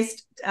the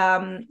best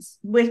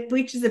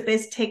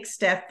tech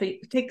stack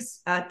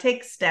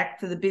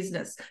for the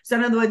business. So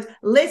in other words,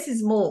 less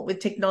is more with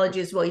technology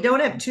as well. You don't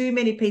want to have too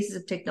many pieces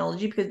of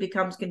technology because it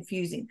becomes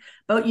confusing,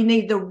 but you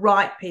need the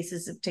right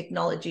pieces of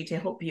technology to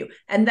help you.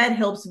 And that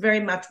helps very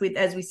much with,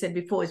 as we said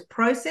before, is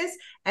process.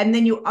 And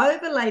then you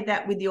overlay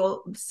that with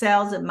your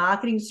sales and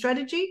marketing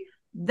strategy.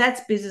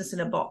 That's business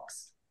in a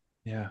box.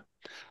 Yeah.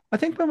 I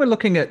think when we're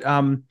looking at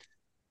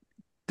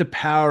the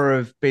power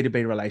of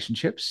B2B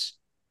relationships,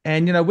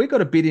 and we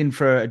got a bid in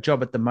for a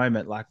job at the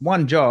moment, like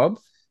one job,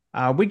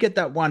 we get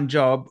that one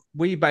job,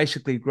 we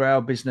basically grow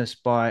our business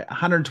by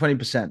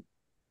 120%.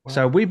 Wow.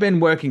 So we've been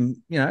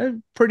working,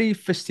 pretty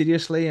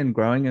fastidiously and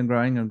growing and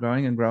growing and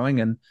growing and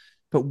growing.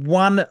 But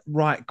one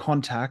right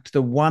contact,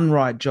 the one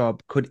right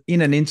job could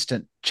in an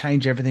instant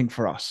change everything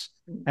for us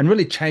and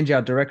really change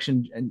our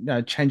direction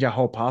and change our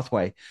whole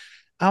pathway.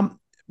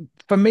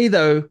 For me,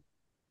 though,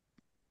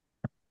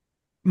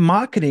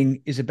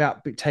 marketing is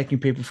about taking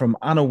people from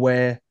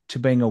unaware to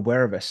being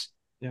aware of us.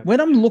 Yeah. When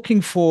I'm looking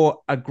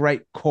for a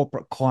great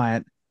corporate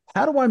client,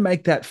 how do I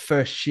make that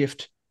first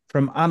shift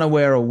from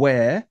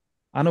unaware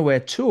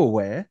to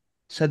aware,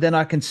 so then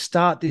I can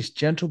start this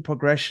gentle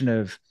progression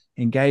of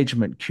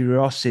engagement,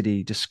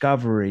 curiosity,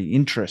 discovery,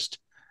 interest?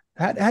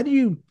 How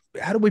do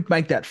we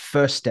make that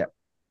first step?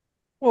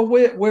 Well,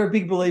 we're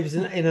big believers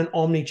in an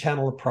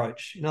omni-channel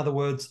approach. In other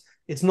words,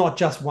 it's not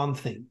just one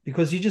thing,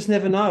 because you just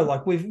never know.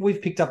 Like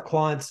we've picked up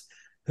clients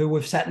who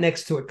we've sat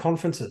next to at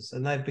conferences,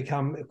 and they've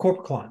become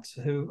corporate clients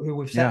who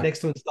we've sat next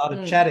to and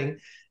started chatting,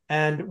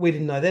 and we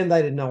didn't know them,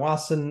 they didn't know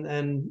us,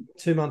 and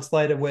 2 months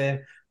later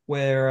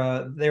they're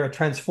a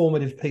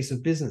transformative piece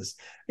of business.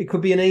 It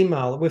could be an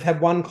email. We've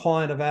had one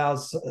client of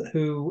ours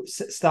who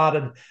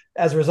started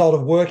as a result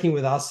of working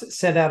with us,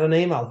 sent out an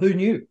email. Who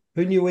knew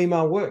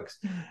email works?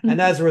 And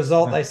as a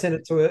result, they sent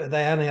it to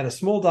they only had a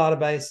small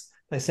database.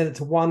 They sent it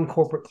to one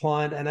corporate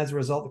client, and as a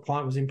result, the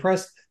client was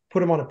impressed,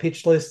 put them on a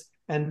pitch list,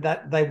 and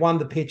that they won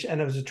the pitch,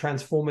 and it was a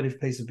transformative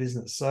piece of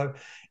business. So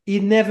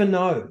you never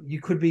know.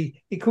 It could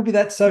be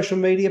that social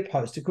media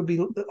post. It could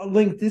be a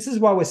link. This is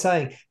why we're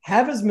saying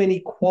have as many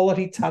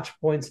quality touch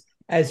points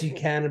as you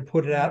can and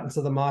put it out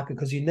into the market,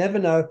 because you never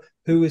know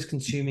who is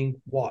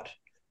consuming what.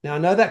 Now, I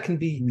know that can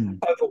be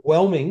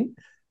overwhelming,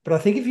 but I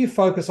think if you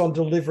focus on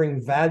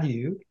delivering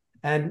value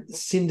and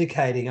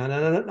syndicating.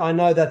 And I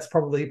know that's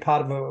probably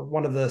part of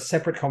one of the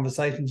separate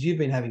conversations you've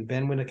been having,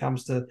 Ben, when it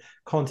comes to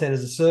content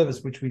as a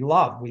service, which we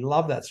love. We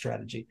love that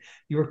strategy.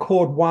 You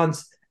record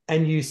once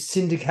and you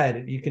syndicate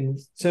it. You can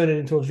turn it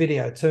into a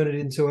video, turn it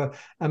into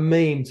a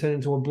meme, turn it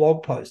into a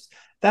blog post.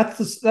 That's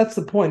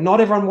the point. Not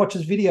everyone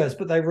watches videos,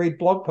 but they read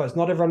blog posts.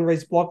 Not everyone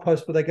reads blog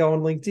posts, but they go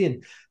on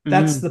LinkedIn.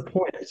 That's the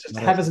point. It's just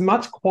have as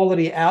much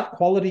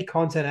quality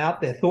content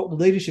out there, thought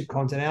leadership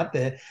content out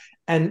there.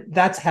 And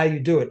that's how you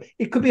do it.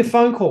 It could be a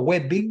phone call.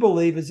 We're big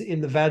believers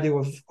in the value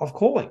of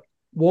calling,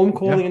 warm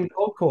calling and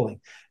cold calling.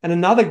 And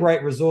another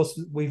great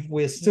resource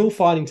we're still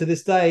finding to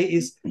this day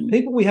is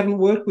people we haven't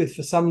worked with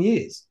for some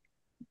years.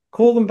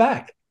 Call them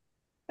back.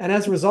 And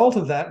as a result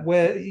of that,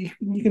 where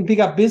you can pick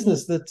up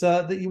business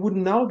that you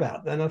wouldn't know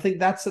about. And I think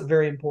that's a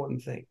very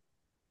important thing.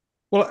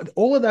 Well,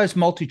 all of those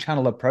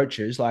multi-channel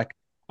approaches, like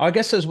I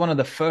guess as one of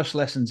the first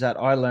lessons that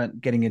I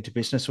learned getting into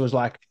business was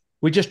like,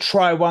 we just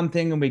try one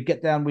thing and we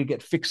get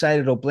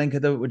fixated or blink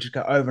at it. We just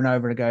go over and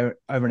over and go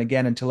over and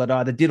again until it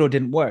either did or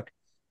didn't work.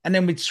 And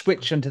then we'd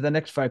switch into the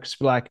next focus,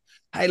 be like,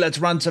 hey, let's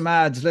run some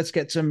ads.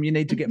 You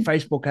need to get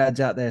Facebook ads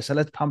out there. So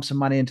let's pump some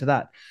money into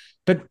that.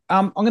 But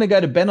I'm going to go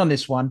to Ben on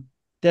this one.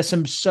 There's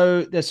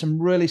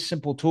some really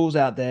simple tools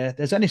out there.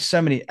 There's only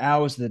so many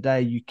hours of the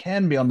day you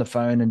can be on the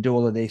phone and do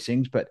all of these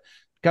things. But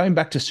going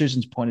back to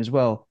Susan's point as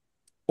well,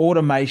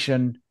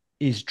 automation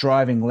is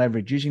driving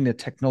leverage. Using the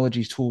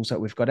technology tools that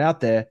we've got out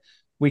there,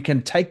 we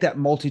can take that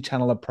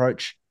multi-channel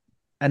approach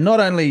and not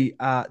only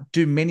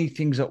do many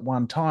things at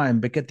one time,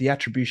 but get the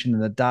attribution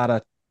and the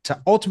data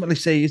to ultimately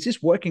see, is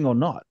this working or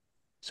not?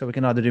 So we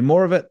can either do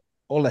more of it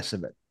or less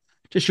of it.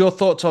 Just your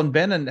thoughts on,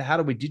 Ben, and how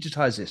do we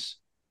digitize this?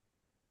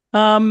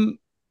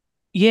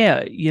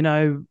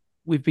 Yeah,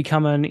 we've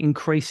become an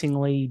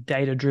increasingly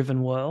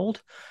data-driven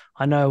world.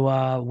 I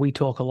know we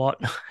talk a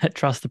lot at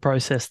Trust the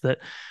Process that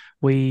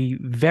we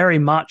very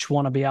much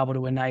want to be able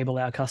to enable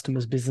our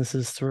customers'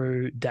 businesses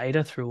through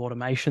data, through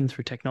automation,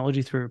 through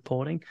technology, through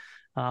reporting.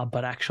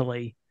 But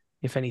actually,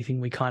 if anything,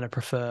 we kind of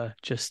prefer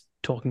just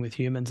talking with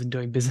humans and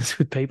doing business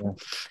with people.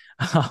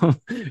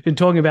 Been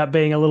talking about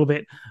being a little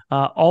bit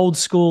old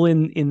school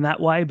in that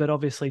way, but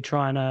obviously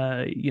trying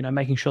to,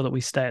 making sure that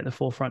we stay at the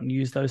forefront and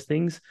use those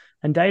things.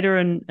 And data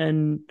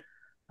and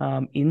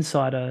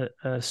insight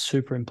are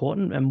super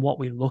important, and what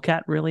we look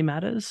at really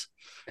matters.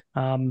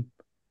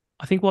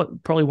 I think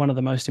probably one of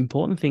the most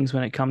important things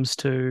when it comes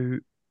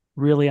to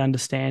really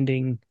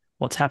understanding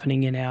what's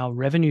happening in our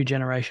revenue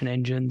generation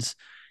engines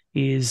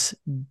is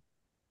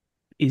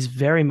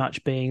very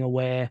much being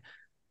aware,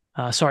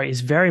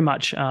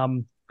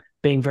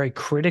 being very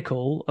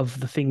critical of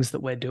the things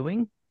that we're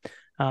doing,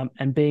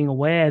 and being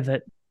aware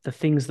that the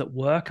things that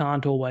work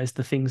aren't always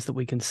the things that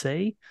we can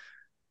see,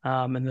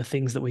 and the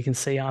things that we can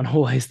see aren't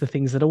always the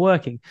things that are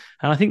working.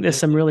 And I think there's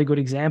some really good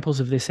examples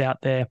of this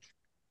out there.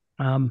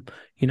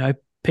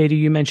 Peter,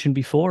 you mentioned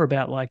before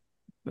about like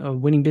a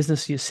winning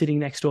business, you're sitting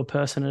next to a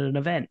person at an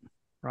event,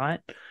 right?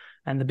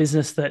 And the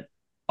business that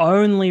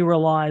only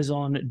relies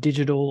on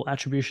digital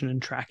attribution and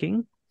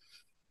tracking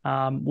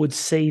would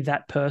see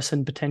that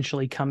person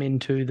potentially come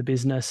into the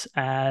business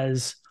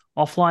as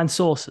offline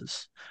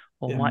sources,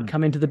 or might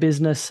come into the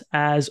business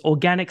as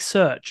organic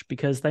search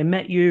because they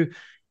met you,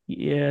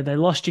 they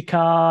lost your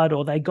card,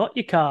 or they got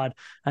your card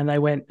and they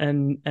went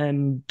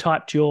and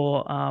typed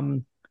your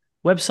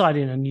website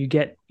in, and you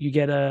get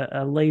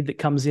a lead that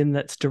comes in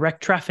that's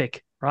direct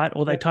traffic, right?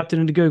 Or they typed it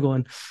into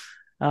Google,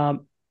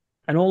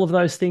 and all of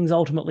those things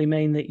ultimately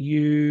mean that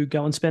you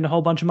go and spend a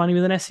whole bunch of money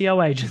with an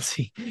SEO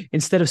agency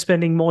instead of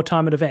spending more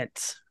time at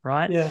events,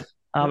 right? Yeah.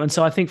 And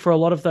so I think for a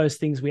lot of those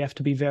things, we have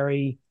to be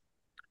very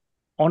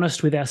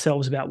honest with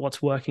ourselves about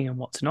what's working and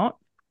what's not.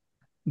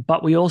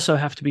 But we also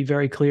have to be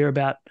very clear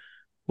about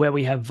where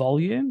we have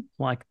volume.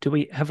 Like,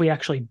 have we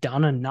actually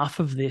done enough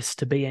of this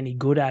to be any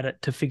good at it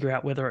to figure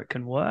out whether it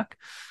can work?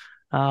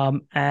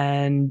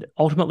 And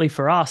ultimately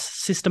for us,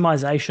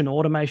 systemization,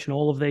 automation,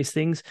 all of these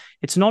things,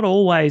 it's not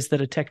always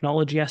that a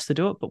technology has to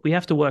do it, but we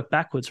have to work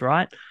backwards,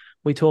 right?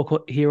 We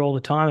talk here all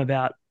the time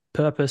about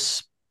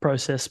purpose,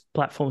 process,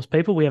 platforms,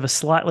 people. We have a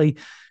slightly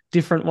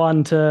different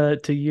one to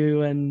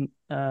you and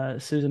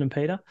Susan and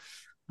Peter.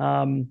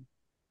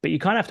 But you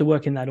kind of have to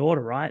work in that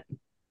order, right?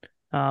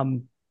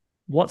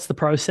 What's the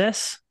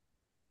process?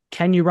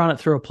 Can you run it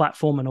through a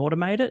platform and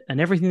automate it? And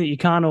everything that you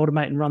can't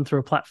automate and run through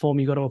a platform,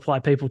 you've got to apply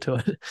people to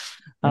it.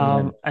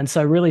 And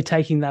so really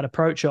taking that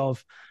approach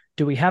of,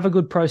 do we have a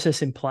good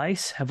process in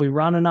place? Have we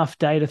run enough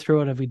data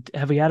through it?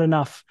 Have we had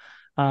enough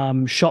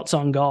shots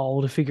on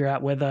goal to figure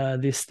out whether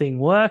this thing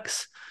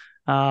works?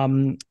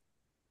 And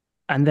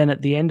then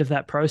at the end of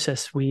that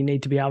process, we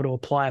need to be able to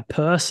apply a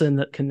person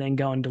that can then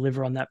go and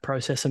deliver on that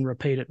process and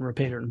repeat it and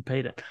repeat it and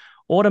repeat it.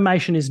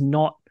 Automation is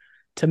not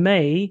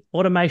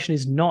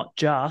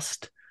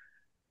just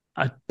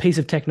a piece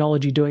of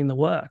technology doing the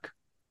work.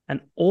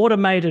 An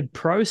automated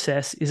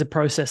process is a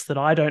process that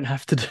I don't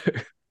have to do.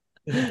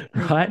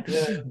 right?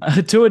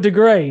 Yeah. To a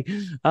degree,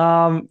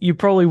 you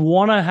probably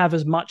want to have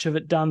as much of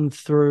it done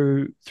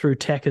through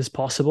tech as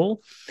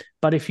possible.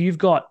 But if you've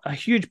got a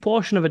huge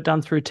portion of it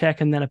done through tech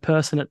and then a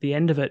person at the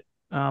end of it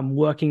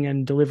working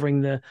and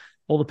delivering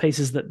all the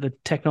pieces that the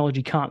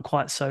technology can't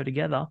quite sew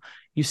together,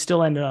 you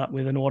still end up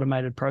with an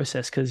automated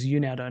process because you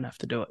now don't have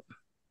to do it.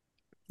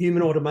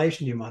 Human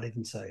automation, you might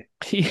even say.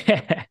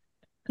 Yeah.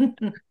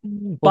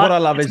 Well, But what I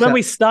love is when that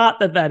we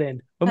start at that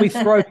end, when we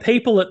throw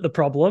people at the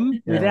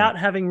problem without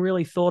having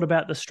really thought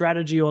about the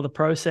strategy or the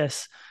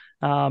process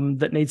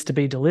that needs to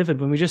be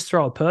delivered, when we just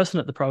throw a person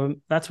at the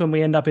problem, that's when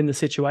we end up in the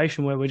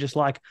situation where we're just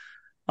like,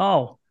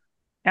 oh,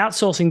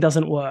 outsourcing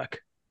doesn't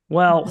work.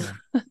 Well,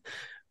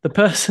 the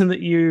person that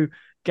you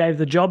gave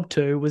the job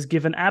to was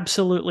given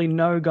absolutely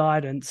no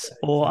guidance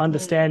or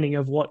understanding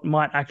of what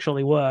might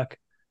actually work,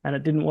 and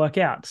it didn't work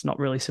out. It's not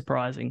really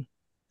surprising.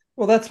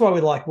 Well, that's why we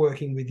like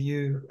working with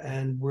you,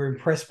 and we're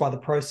impressed by the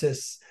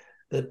process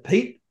that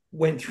Pete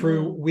went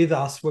through with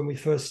us when we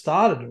first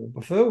started,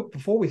 or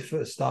before we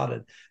first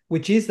started,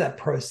 which is that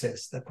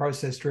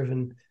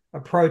process-driven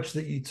approach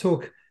that you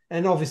took.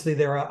 And obviously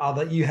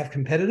you have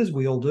competitors,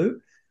 we all do,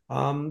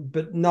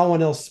 but no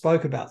one else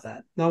spoke about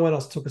that. No one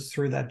else took us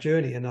through that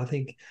journey. And I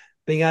think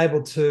being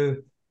able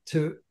to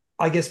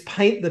I guess,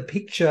 paint the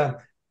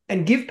picture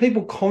and give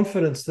people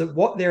confidence that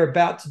what they're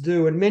about to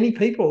do, and many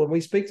people, and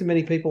we speak to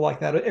many people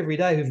like that every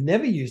day who've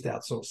never used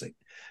outsourcing,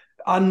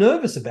 are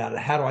nervous about it.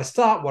 How do I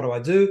start? What do I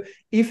do?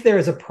 If there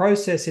is a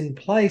process in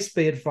place,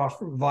 be it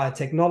via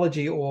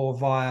technology or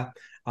via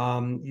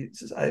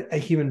a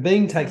human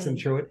being takes them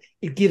through it,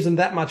 it gives them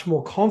that much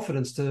more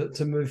confidence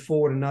to move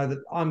forward and know that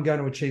I'm going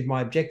to achieve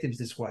my objectives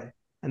this way.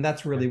 And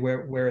that's really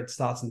where it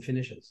starts and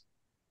finishes.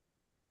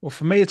 Well,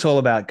 for me, it's all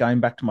about going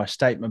back to my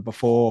statement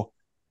before,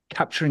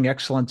 capturing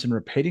excellence and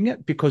repeating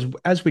it. Because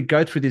as we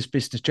go through this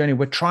business journey,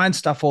 we're trying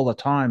stuff all the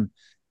time.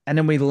 And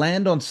then we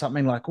land on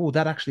something like, oh,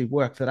 that actually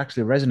worked, that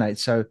actually resonates.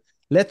 So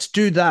let's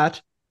do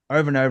that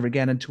over and over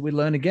again until we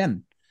learn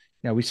again.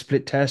 We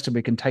split test and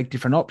we can take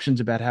different options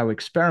about how we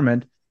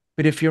experiment.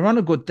 But if you're on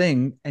a good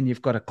thing and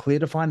you've got a clear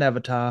defined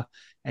avatar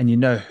and you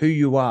know who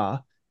you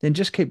are, then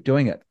just keep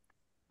doing it.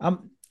 I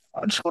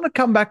just want to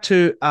come back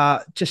to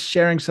just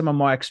sharing some of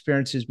my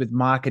experiences with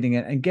marketing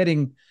and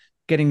getting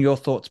your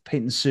thoughts,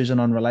 Pete and Susan,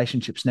 on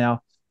relationships.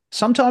 Now,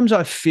 sometimes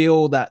I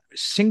feel that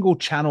single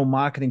channel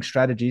marketing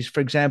strategies, for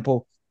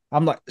example,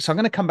 I'm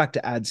going to come back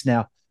to ads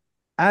now.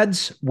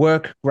 Ads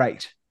work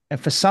great. And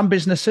for some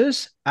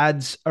businesses,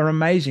 ads are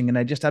amazing and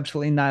they just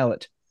absolutely nail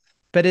it.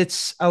 But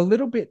it's a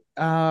little bit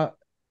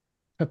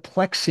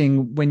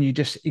perplexing when you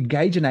just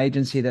engage an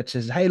agency that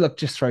says, hey, look,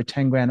 just throw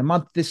 10 grand a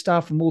month, this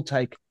stuff, and we'll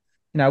take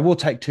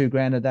 2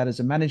 grand of that as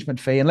a management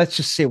fee, and let's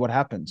just see what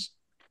happens.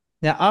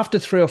 Now, after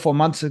 3 or 4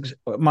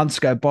 months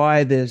go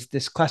by, there's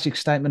this classic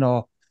statement,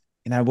 or,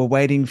 we're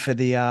waiting for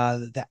the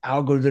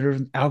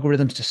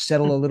algorithms to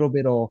settle a little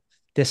bit, or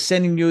they're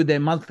sending you their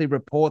monthly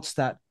reports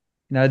that,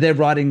 they're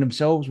writing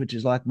themselves, which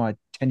is like my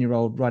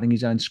 10-year-old writing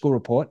his own school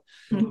report.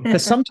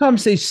 Because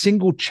sometimes these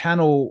single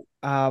channel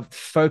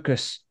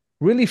focus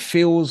really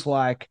feels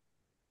like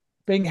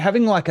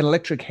having like an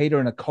electric heater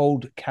in a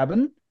cold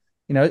cabin.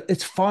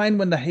 It's fine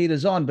when the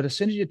heater's on, but as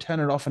soon as you turn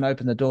it off and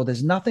open the door,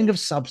 there's nothing of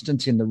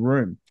substance in the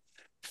room.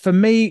 For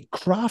me,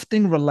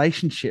 crafting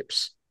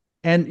relationships,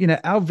 and,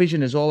 our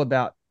vision is all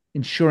about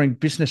ensuring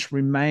business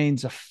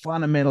remains a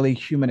fundamentally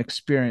human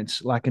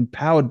experience, like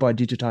empowered by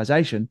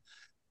digitization,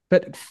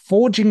 but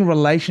forging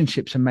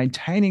relationships and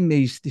maintaining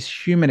this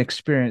human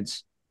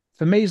experience,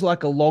 for me, is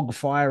like a log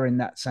fire in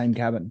that same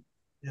cabin.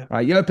 Yeah.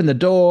 Right? You open the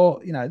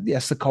door,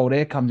 yes, the cold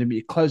air comes in, but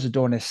you close the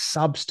door and there's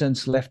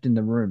substance left in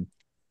the room.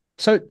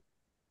 So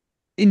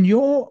in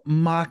your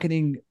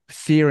marketing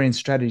theory and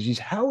strategies,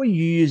 how are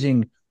you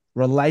using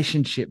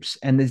relationships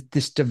and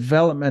this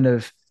development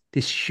of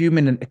this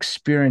human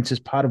experience as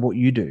part of what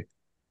you do?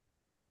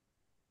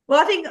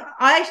 Well,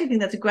 I actually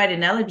think that's a great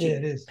analogy. Yeah,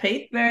 it is.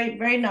 Pete. Very,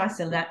 very nice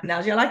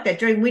analogy. I like that.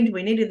 During winter,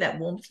 we needed that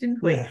warmth,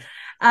 didn't we? Yeah.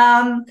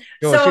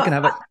 George, you can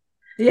have it.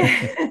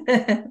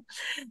 Yeah.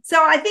 So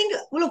I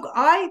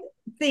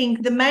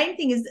think the main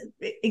thing is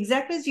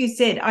exactly as you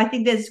said. I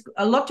think there's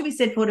a lot to be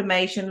said for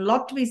automation, a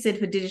lot to be said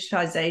for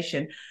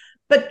digitization.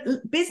 But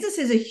business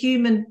is a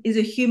human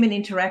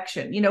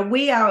interaction.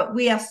 We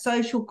are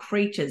social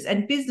creatures,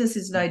 and business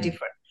is no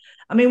different.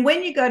 I mean,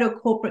 when you go to a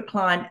corporate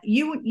client,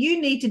 you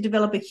need to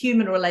develop a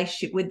human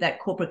relationship with that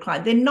corporate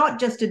client. They're not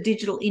just a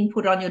digital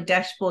input on your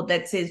dashboard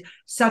that says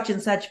such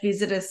and such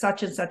visitor,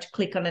 such and such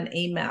click on an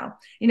email.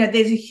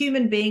 There's a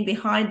human being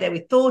behind there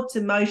with thoughts,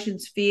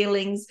 emotions,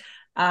 feelings,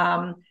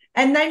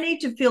 and they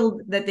need to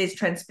feel that there's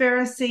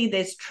transparency,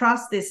 there's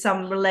trust, there's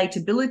some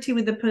relatability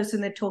with the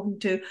person they're talking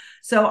to.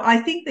 So I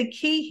think the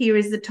key here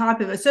is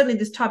certainly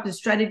this type of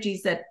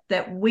strategies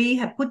that we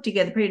have put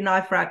together, Peter and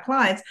I, for our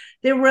clients.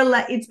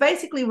 It's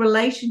basically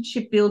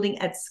relationship building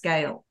at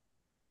scale.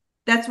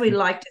 That's what we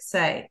like to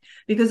say,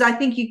 because I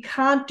think you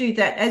can't do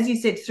that, as you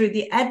said, through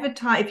the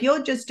if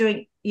you're just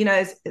doing,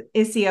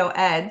 SEO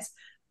ads,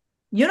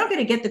 you're not going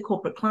to get the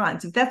corporate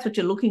clients if that's what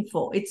you're looking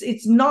for.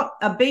 It's not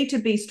a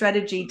B2B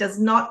strategy, does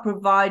not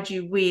provide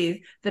you with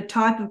the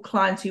type of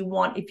clients you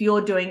want if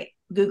you're doing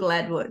Google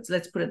AdWords.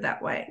 Let's put it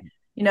that way.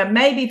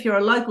 Maybe if you're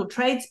a local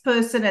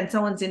tradesperson and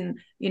someone's in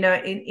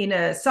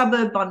a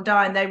suburb, Bondi,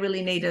 and they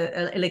really need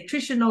an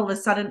electrician all of a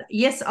sudden,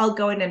 yes, I'll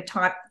go in and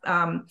type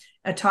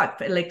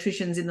for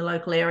electricians in the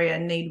local area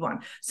and need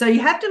one. So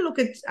you have to look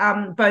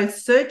at both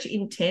search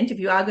intent if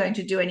you are going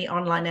to do any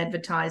online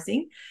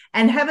advertising,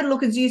 and have a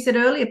look, as you said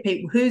earlier,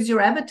 Pete, who's your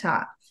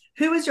avatar?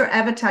 Who is your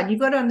avatar? You've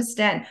got to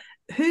understand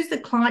who's the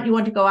client you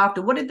want to go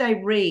after. What did they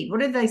read? What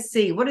did they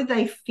see? What did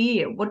they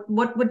fear?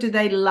 What do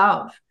they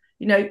love?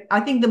 I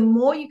think the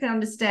more you can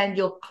understand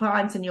your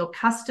clients and your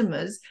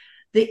customers,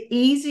 the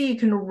easier you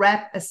can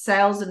wrap a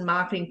sales and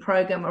marketing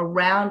program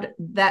around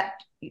that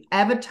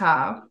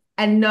avatar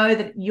and know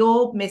that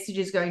your message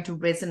is going to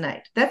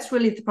resonate. That's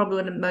really probably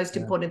one of the most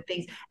important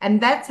things. And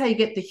that's how you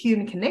get the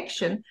human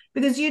connection,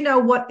 because you know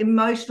what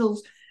emotionals,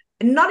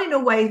 not in a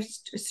way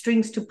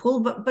strings to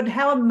pull, but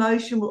how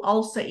emotion will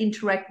also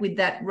interact with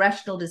that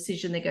rational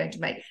decision they're going to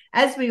make.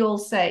 As we all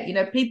say,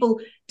 people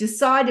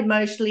decide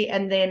emotionally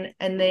and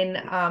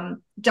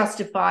then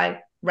justify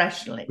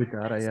rationally.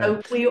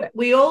 So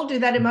we all do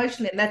that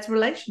emotionally, and that's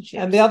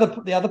relationships. And the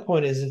other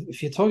point is,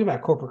 if you're talking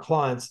about corporate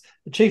clients,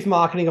 the chief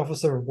marketing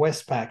officer of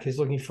Westpac who's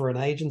looking for an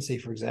agency,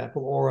 for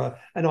example, or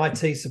an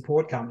IT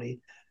support company,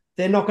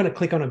 they're not going to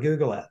click on a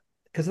Google ad,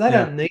 because they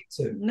don't need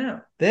to.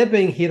 No. They're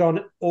being hit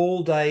on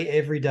all day,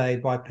 every day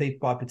by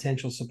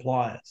potential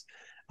suppliers.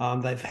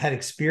 They've had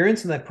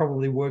experience, and they've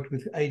probably worked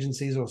with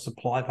agencies or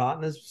supply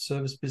partners,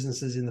 service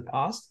businesses in the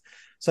past.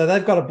 So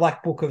they've got a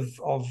black book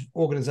of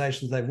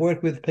organizations they've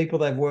worked with, people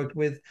they've worked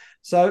with.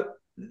 So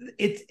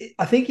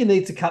I think you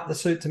need to cut the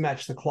suit to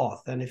match the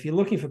cloth. And if you're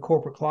looking for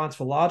corporate clients,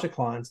 for larger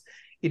clients,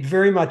 it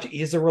very much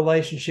is a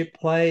relationship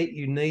play.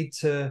 You need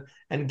to,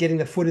 and getting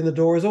the foot in the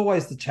door is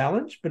always the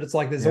challenge, but it's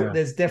like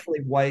there's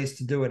definitely ways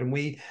to do it.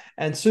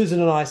 And Susan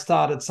and I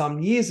started some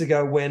years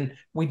ago when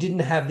we didn't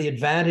have the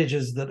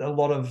advantages that a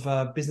lot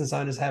of business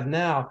owners have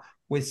now,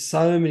 with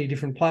so many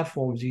different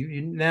platforms.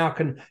 You now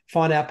can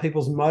find out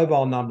people's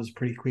mobile numbers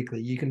pretty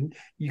quickly. You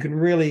can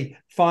really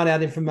find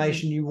out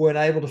information you weren't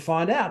able to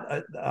find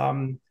out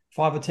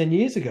 5 or 10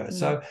 years ago.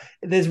 So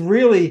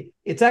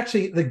it's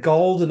actually the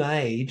golden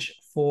age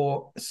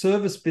for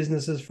service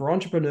businesses, for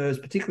entrepreneurs,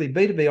 particularly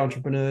B2B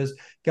entrepreneurs,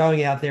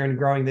 going out there and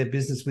growing their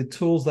business with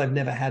tools they've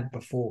never had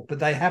before. But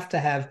they have to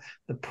have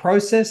the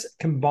process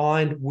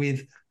combined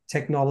with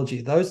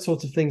technology. Those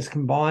sorts of things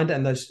combined,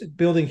 and those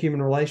building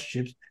human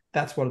relationships,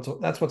 that's what's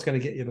going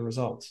to get you the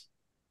results.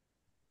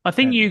 I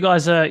think you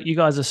guys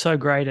are so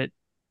great at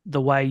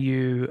the way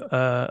you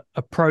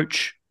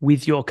approach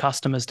with your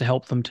customers to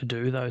help them to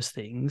do those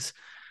things.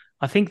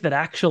 I think that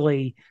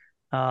actually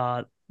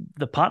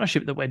the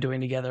partnership that we're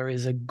doing together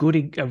is a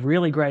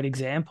really great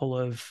example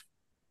of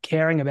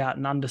caring about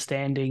and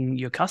understanding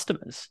your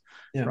customers,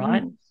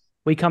 right?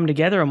 We come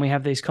together and we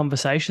have these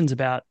conversations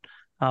about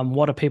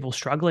what are people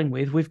struggling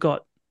with. We've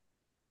got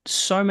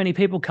so many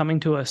people coming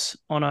to us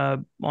on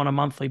a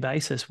monthly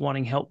basis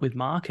wanting help with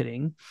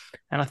marketing.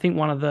 And I think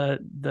one of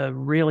the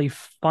really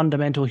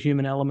fundamental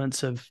human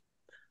elements of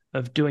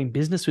doing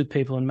business with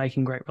people and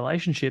making great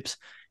relationships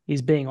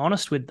is being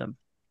honest with them,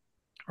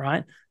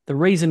 right? The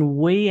reason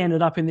we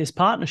ended up in this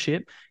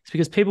partnership is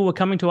because people were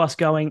coming to us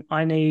going,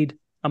 I need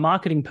a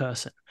marketing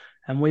person.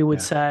 And we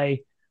would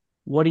say,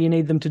 what do you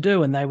need them to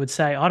do? And they would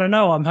say, I don't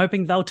know. I'm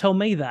hoping they'll tell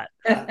me that.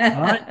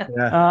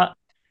 Right?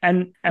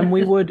 And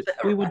we would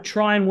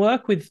try and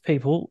work with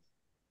people,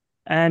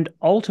 and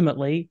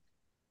ultimately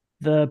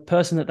the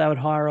person that they would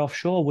hire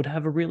offshore would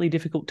have a really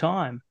difficult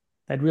time.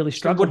 They'd really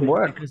struggle. It wouldn't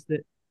work. Because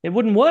it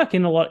wouldn't work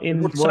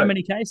in so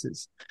many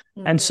cases.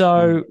 And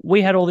so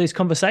we had all these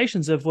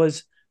conversations of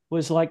was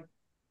like,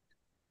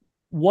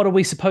 what are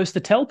we supposed to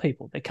tell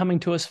people? They're coming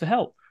to us for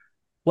help.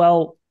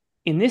 Well,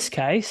 in this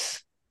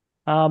case,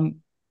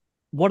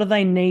 what do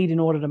they need in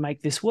order to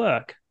make this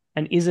work?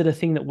 And is it a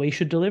thing that we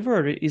should deliver,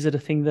 or is it a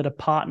thing that a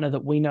partner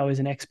that we know is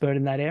an expert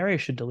in that area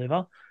should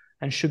deliver?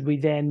 And should we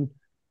then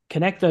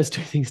connect those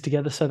two things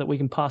together so that we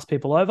can pass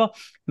people over,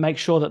 make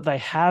sure that they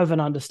have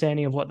an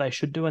understanding of what they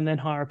should do, and then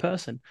hire a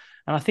person?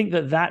 And I think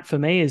that for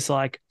me is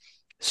like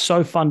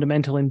so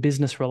fundamental in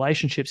business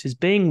relationships, is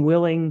being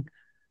willing.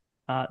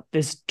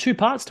 There's two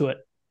parts to it.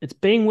 It's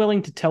being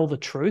willing to tell the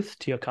truth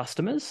to your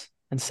customers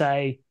and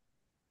say,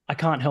 I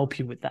can't help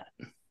you with that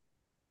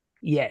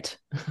yet.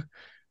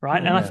 Right.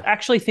 And I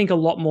actually think a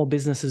lot more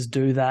businesses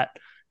do that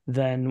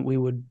than we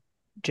would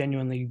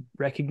genuinely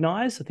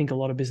recognize. I think a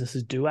lot of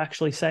businesses do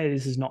actually say,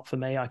 this is not for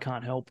me, I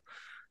can't help.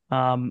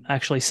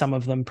 Actually, some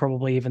of them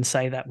probably even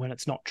say that when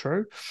it's not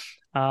true.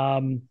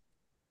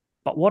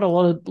 But what a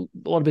lot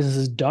of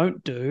businesses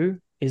don't do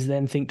is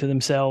then think to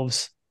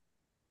themselves,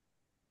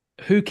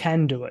 who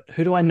can do it?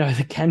 Who do I know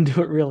that can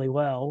do it really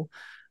well?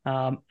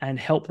 And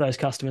help those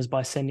customers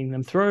by sending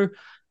them through.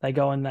 They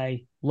go and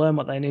they learn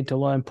what they need to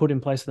learn, put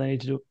in place what they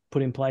need to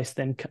put in place.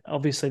 Then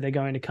obviously they're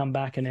going to come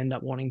back and end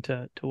up wanting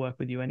to work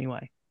with you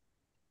anyway.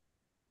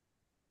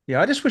 Yeah,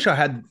 I just wish I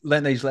had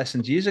learned these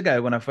lessons years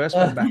ago when I first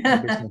went back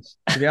into business,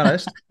 to be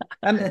honest.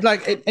 And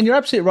and you're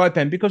absolutely right,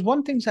 Ben, because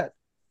one thing's that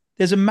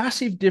there's a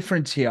massive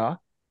difference here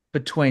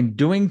between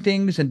doing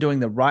things and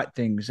doing the right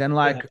things. And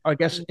I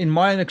guess in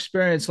my own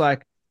experience,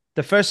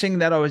 the first thing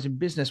that I was in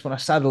business when I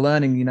started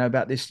learning,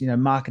 about this,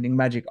 marketing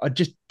magic, I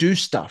just do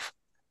stuff.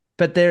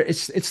 But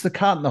it's the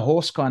cart and the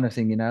horse kind of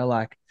thing,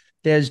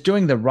 there's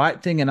doing the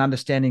right thing and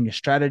understanding your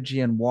strategy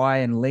and why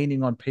and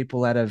leaning on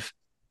people that have,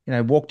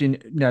 walked in,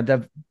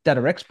 that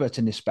are experts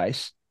in this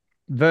space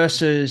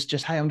versus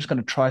just, hey, I'm just going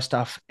to try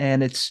stuff.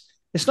 And it's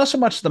not so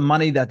much the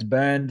money that's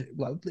burned,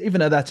 well,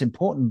 even though that's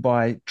important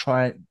by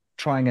trying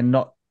and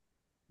not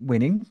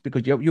winning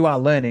because you are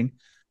learning.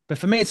 But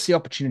for me, it's the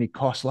opportunity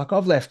cost. Like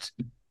I've left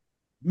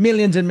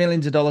millions and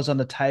millions of dollars on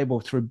the table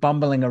through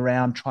bumbling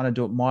around trying to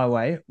do it my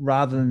way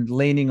rather than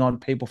leaning on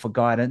people for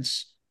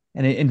guidance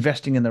and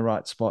investing in the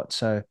right spot.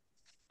 So,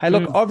 hey,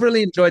 look, I've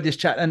really enjoyed this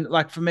chat. And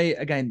for me,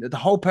 again, the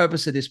whole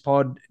purpose of this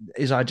pod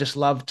is I just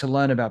love to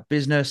learn about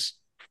business.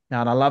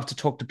 And I love to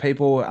talk to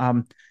people.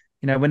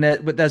 When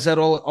there's that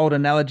old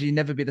analogy,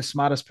 never be the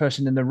smartest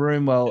person in the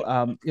room.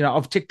 Well,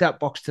 I've ticked that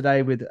box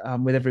today with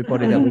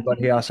everybody that we've got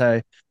here. So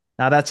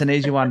now that's an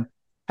easy one.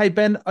 Hey,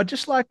 Ben, I'd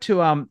just like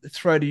to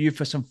throw to you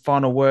for some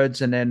final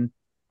words and then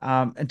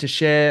and to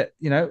share,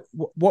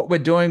 what we're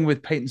doing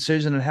with Pete and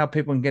Susan and how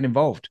people can get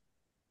involved.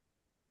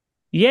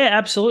 Yeah,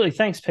 absolutely.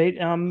 Thanks, Pete.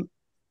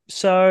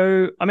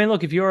 So, I mean,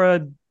 look, if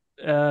you're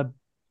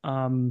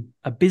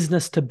a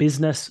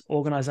business-to-business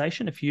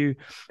organization, if you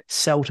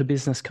sell to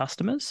business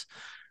customers,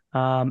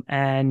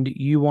 and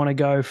you want to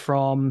go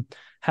from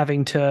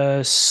having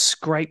to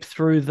scrape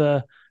through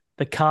the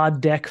card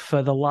deck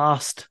for the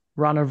last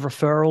run of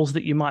referrals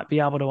that you might be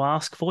able to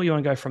ask for, you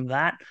want to go from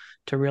that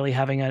to really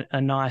having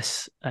a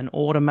nice, an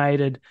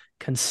automated,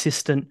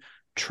 consistent,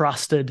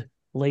 trusted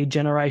lead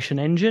generation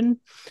engine,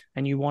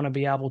 and you want to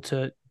be able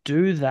to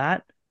do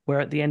that where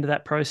at the end of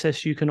that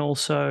process, you can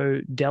also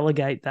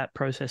delegate that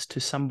process to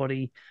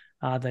somebody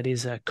that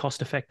is a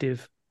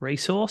cost-effective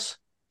resource.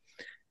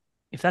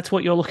 If that's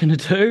what you're looking to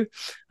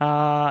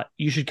do,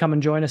 you should come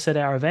and join us at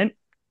our event.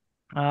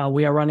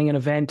 We are running an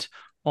event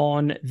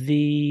on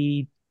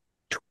the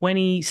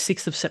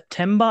 26th of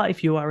September.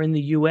 If you are in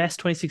the US,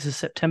 26th of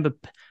September,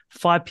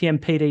 5 p.m.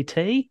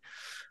 PDT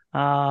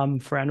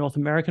for our North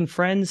American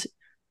friends.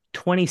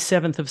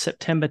 27th of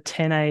September,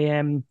 10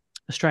 a.m.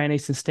 Australian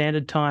Eastern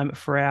Standard Time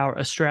for our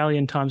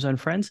Australian time zone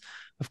friends.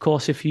 Of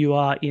course, if you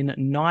are in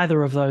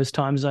neither of those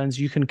time zones,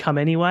 you can come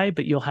anyway,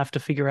 but you'll have to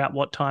figure out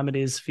what time it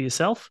is for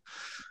yourself.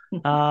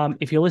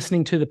 If you're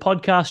listening to the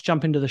podcast,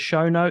 jump into the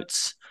show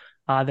notes.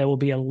 There will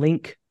be a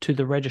link to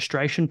the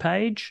registration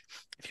page.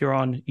 If you're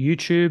on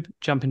YouTube,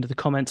 jump into the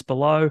comments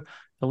below.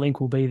 The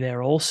link will be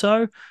there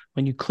also.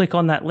 When you click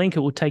on that link, it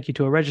will take you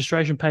to a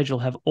registration page. It'll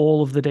have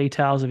all of the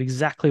details of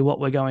exactly what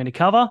we're going to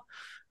cover.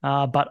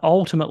 But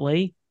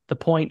ultimately, the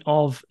point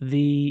of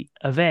the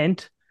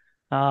event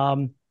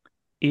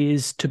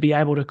is to be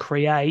able to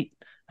create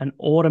an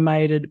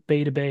automated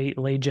B2B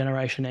lead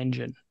generation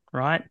engine,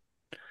 right?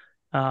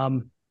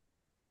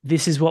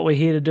 This is what we're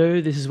here to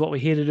do. This is what we're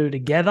here to do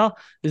together.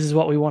 This is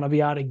what we want to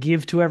be able to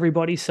give to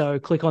everybody. So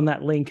click on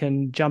that link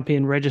and jump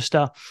in,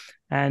 register.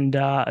 And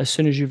as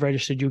soon as you've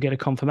registered, you'll get a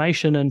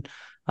confirmation and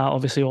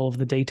obviously all of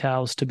the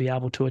details to be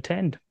able to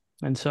attend.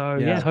 And so,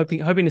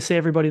 hoping to see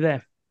everybody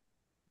there.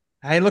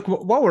 Hey, look,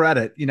 while we're at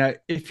it,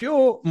 if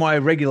you're my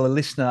regular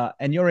listener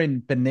and you're in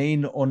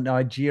Benin or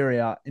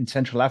Nigeria in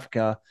Central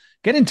Africa,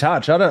 get in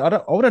touch. I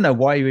don't know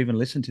why you even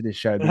listen to this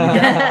show, but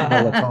you get it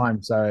all the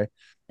time. So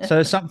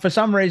for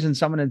some reason,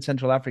 someone in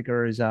Central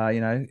Africa is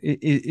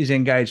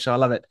engaged. So I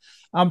love it.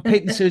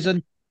 Pete and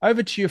Susan,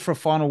 over to you for a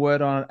final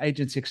word on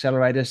Agency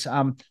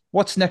Accelerators.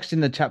 What's next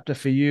in the chapter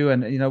for you,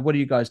 and what are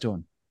you guys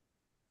doing?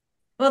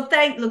 Well,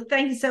 thank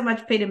you so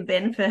much, Pete and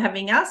Ben, for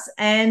having us.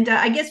 And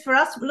I guess for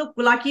us, look,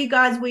 like you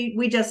guys,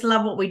 we just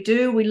love what we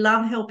do. We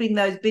love helping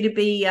those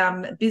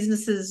B2B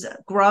businesses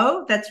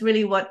grow. That's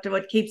really what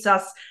keeps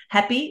us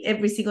happy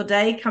every single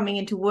day, coming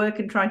into work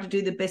and trying to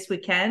do the best we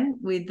can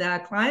with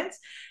our clients.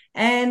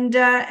 And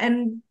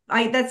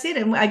that's it.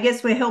 And I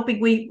guess we're helping.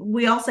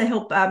 We also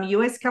help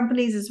US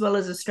companies as well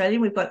as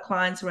Australian. We've got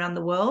clients around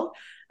the world.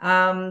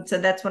 So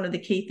that's one of the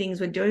key things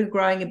we're doing,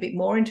 growing a bit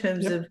more in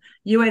terms of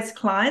US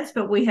clients,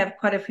 but we have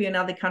quite a few in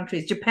other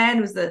countries.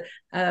 Japan was the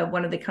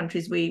one of the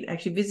countries we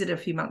actually visited a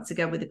few months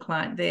ago with a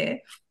client there.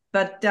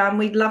 But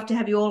we'd love to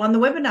have you all on the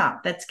webinar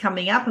that's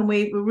coming up, and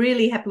we're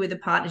really happy with the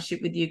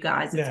partnership with you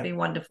guys. It's been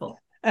wonderful.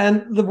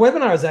 And the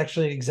webinar is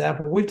actually an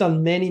example. We've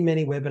done many,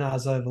 many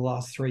webinars over the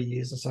last 3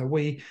 years or so.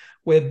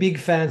 We're big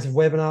fans of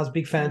webinars,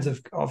 big fans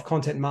of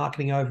content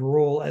marketing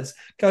overall. It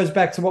goes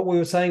back to what we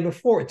were saying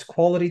before. It's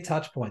quality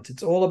touch points.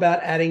 It's all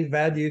about adding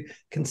value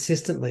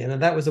consistently.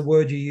 And that was a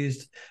word you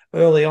used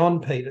early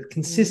on, Peter.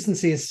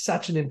 Consistency is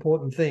such an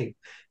important thing.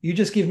 You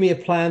just give me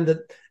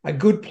a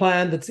good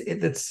plan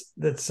that's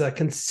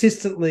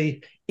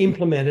consistently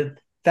implemented.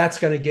 That's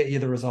going to get you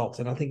the results.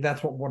 And I think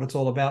that's what it's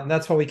all about. And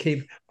that's why we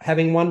keep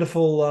having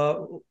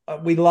wonderful,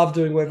 we love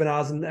doing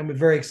webinars, and we're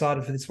very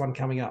excited for this one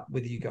coming up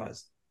with you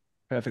guys.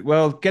 Perfect.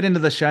 Well, get into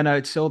the show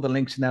notes. All the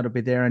links and that'll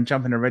be there, and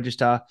jump in and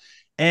register.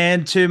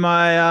 And to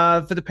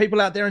my for the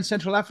people out there in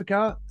Central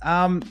Africa,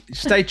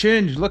 stay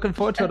tuned. Looking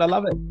forward to it. I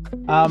love it.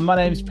 My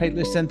name's Pete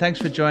Liston. Thanks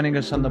for joining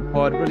us on the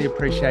pod. Really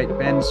appreciate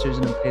Ben,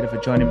 Susan, and Peter for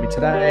joining me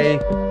today.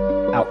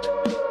 Out.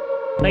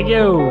 Thank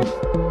you.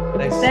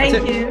 Thanks.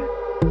 Thank you.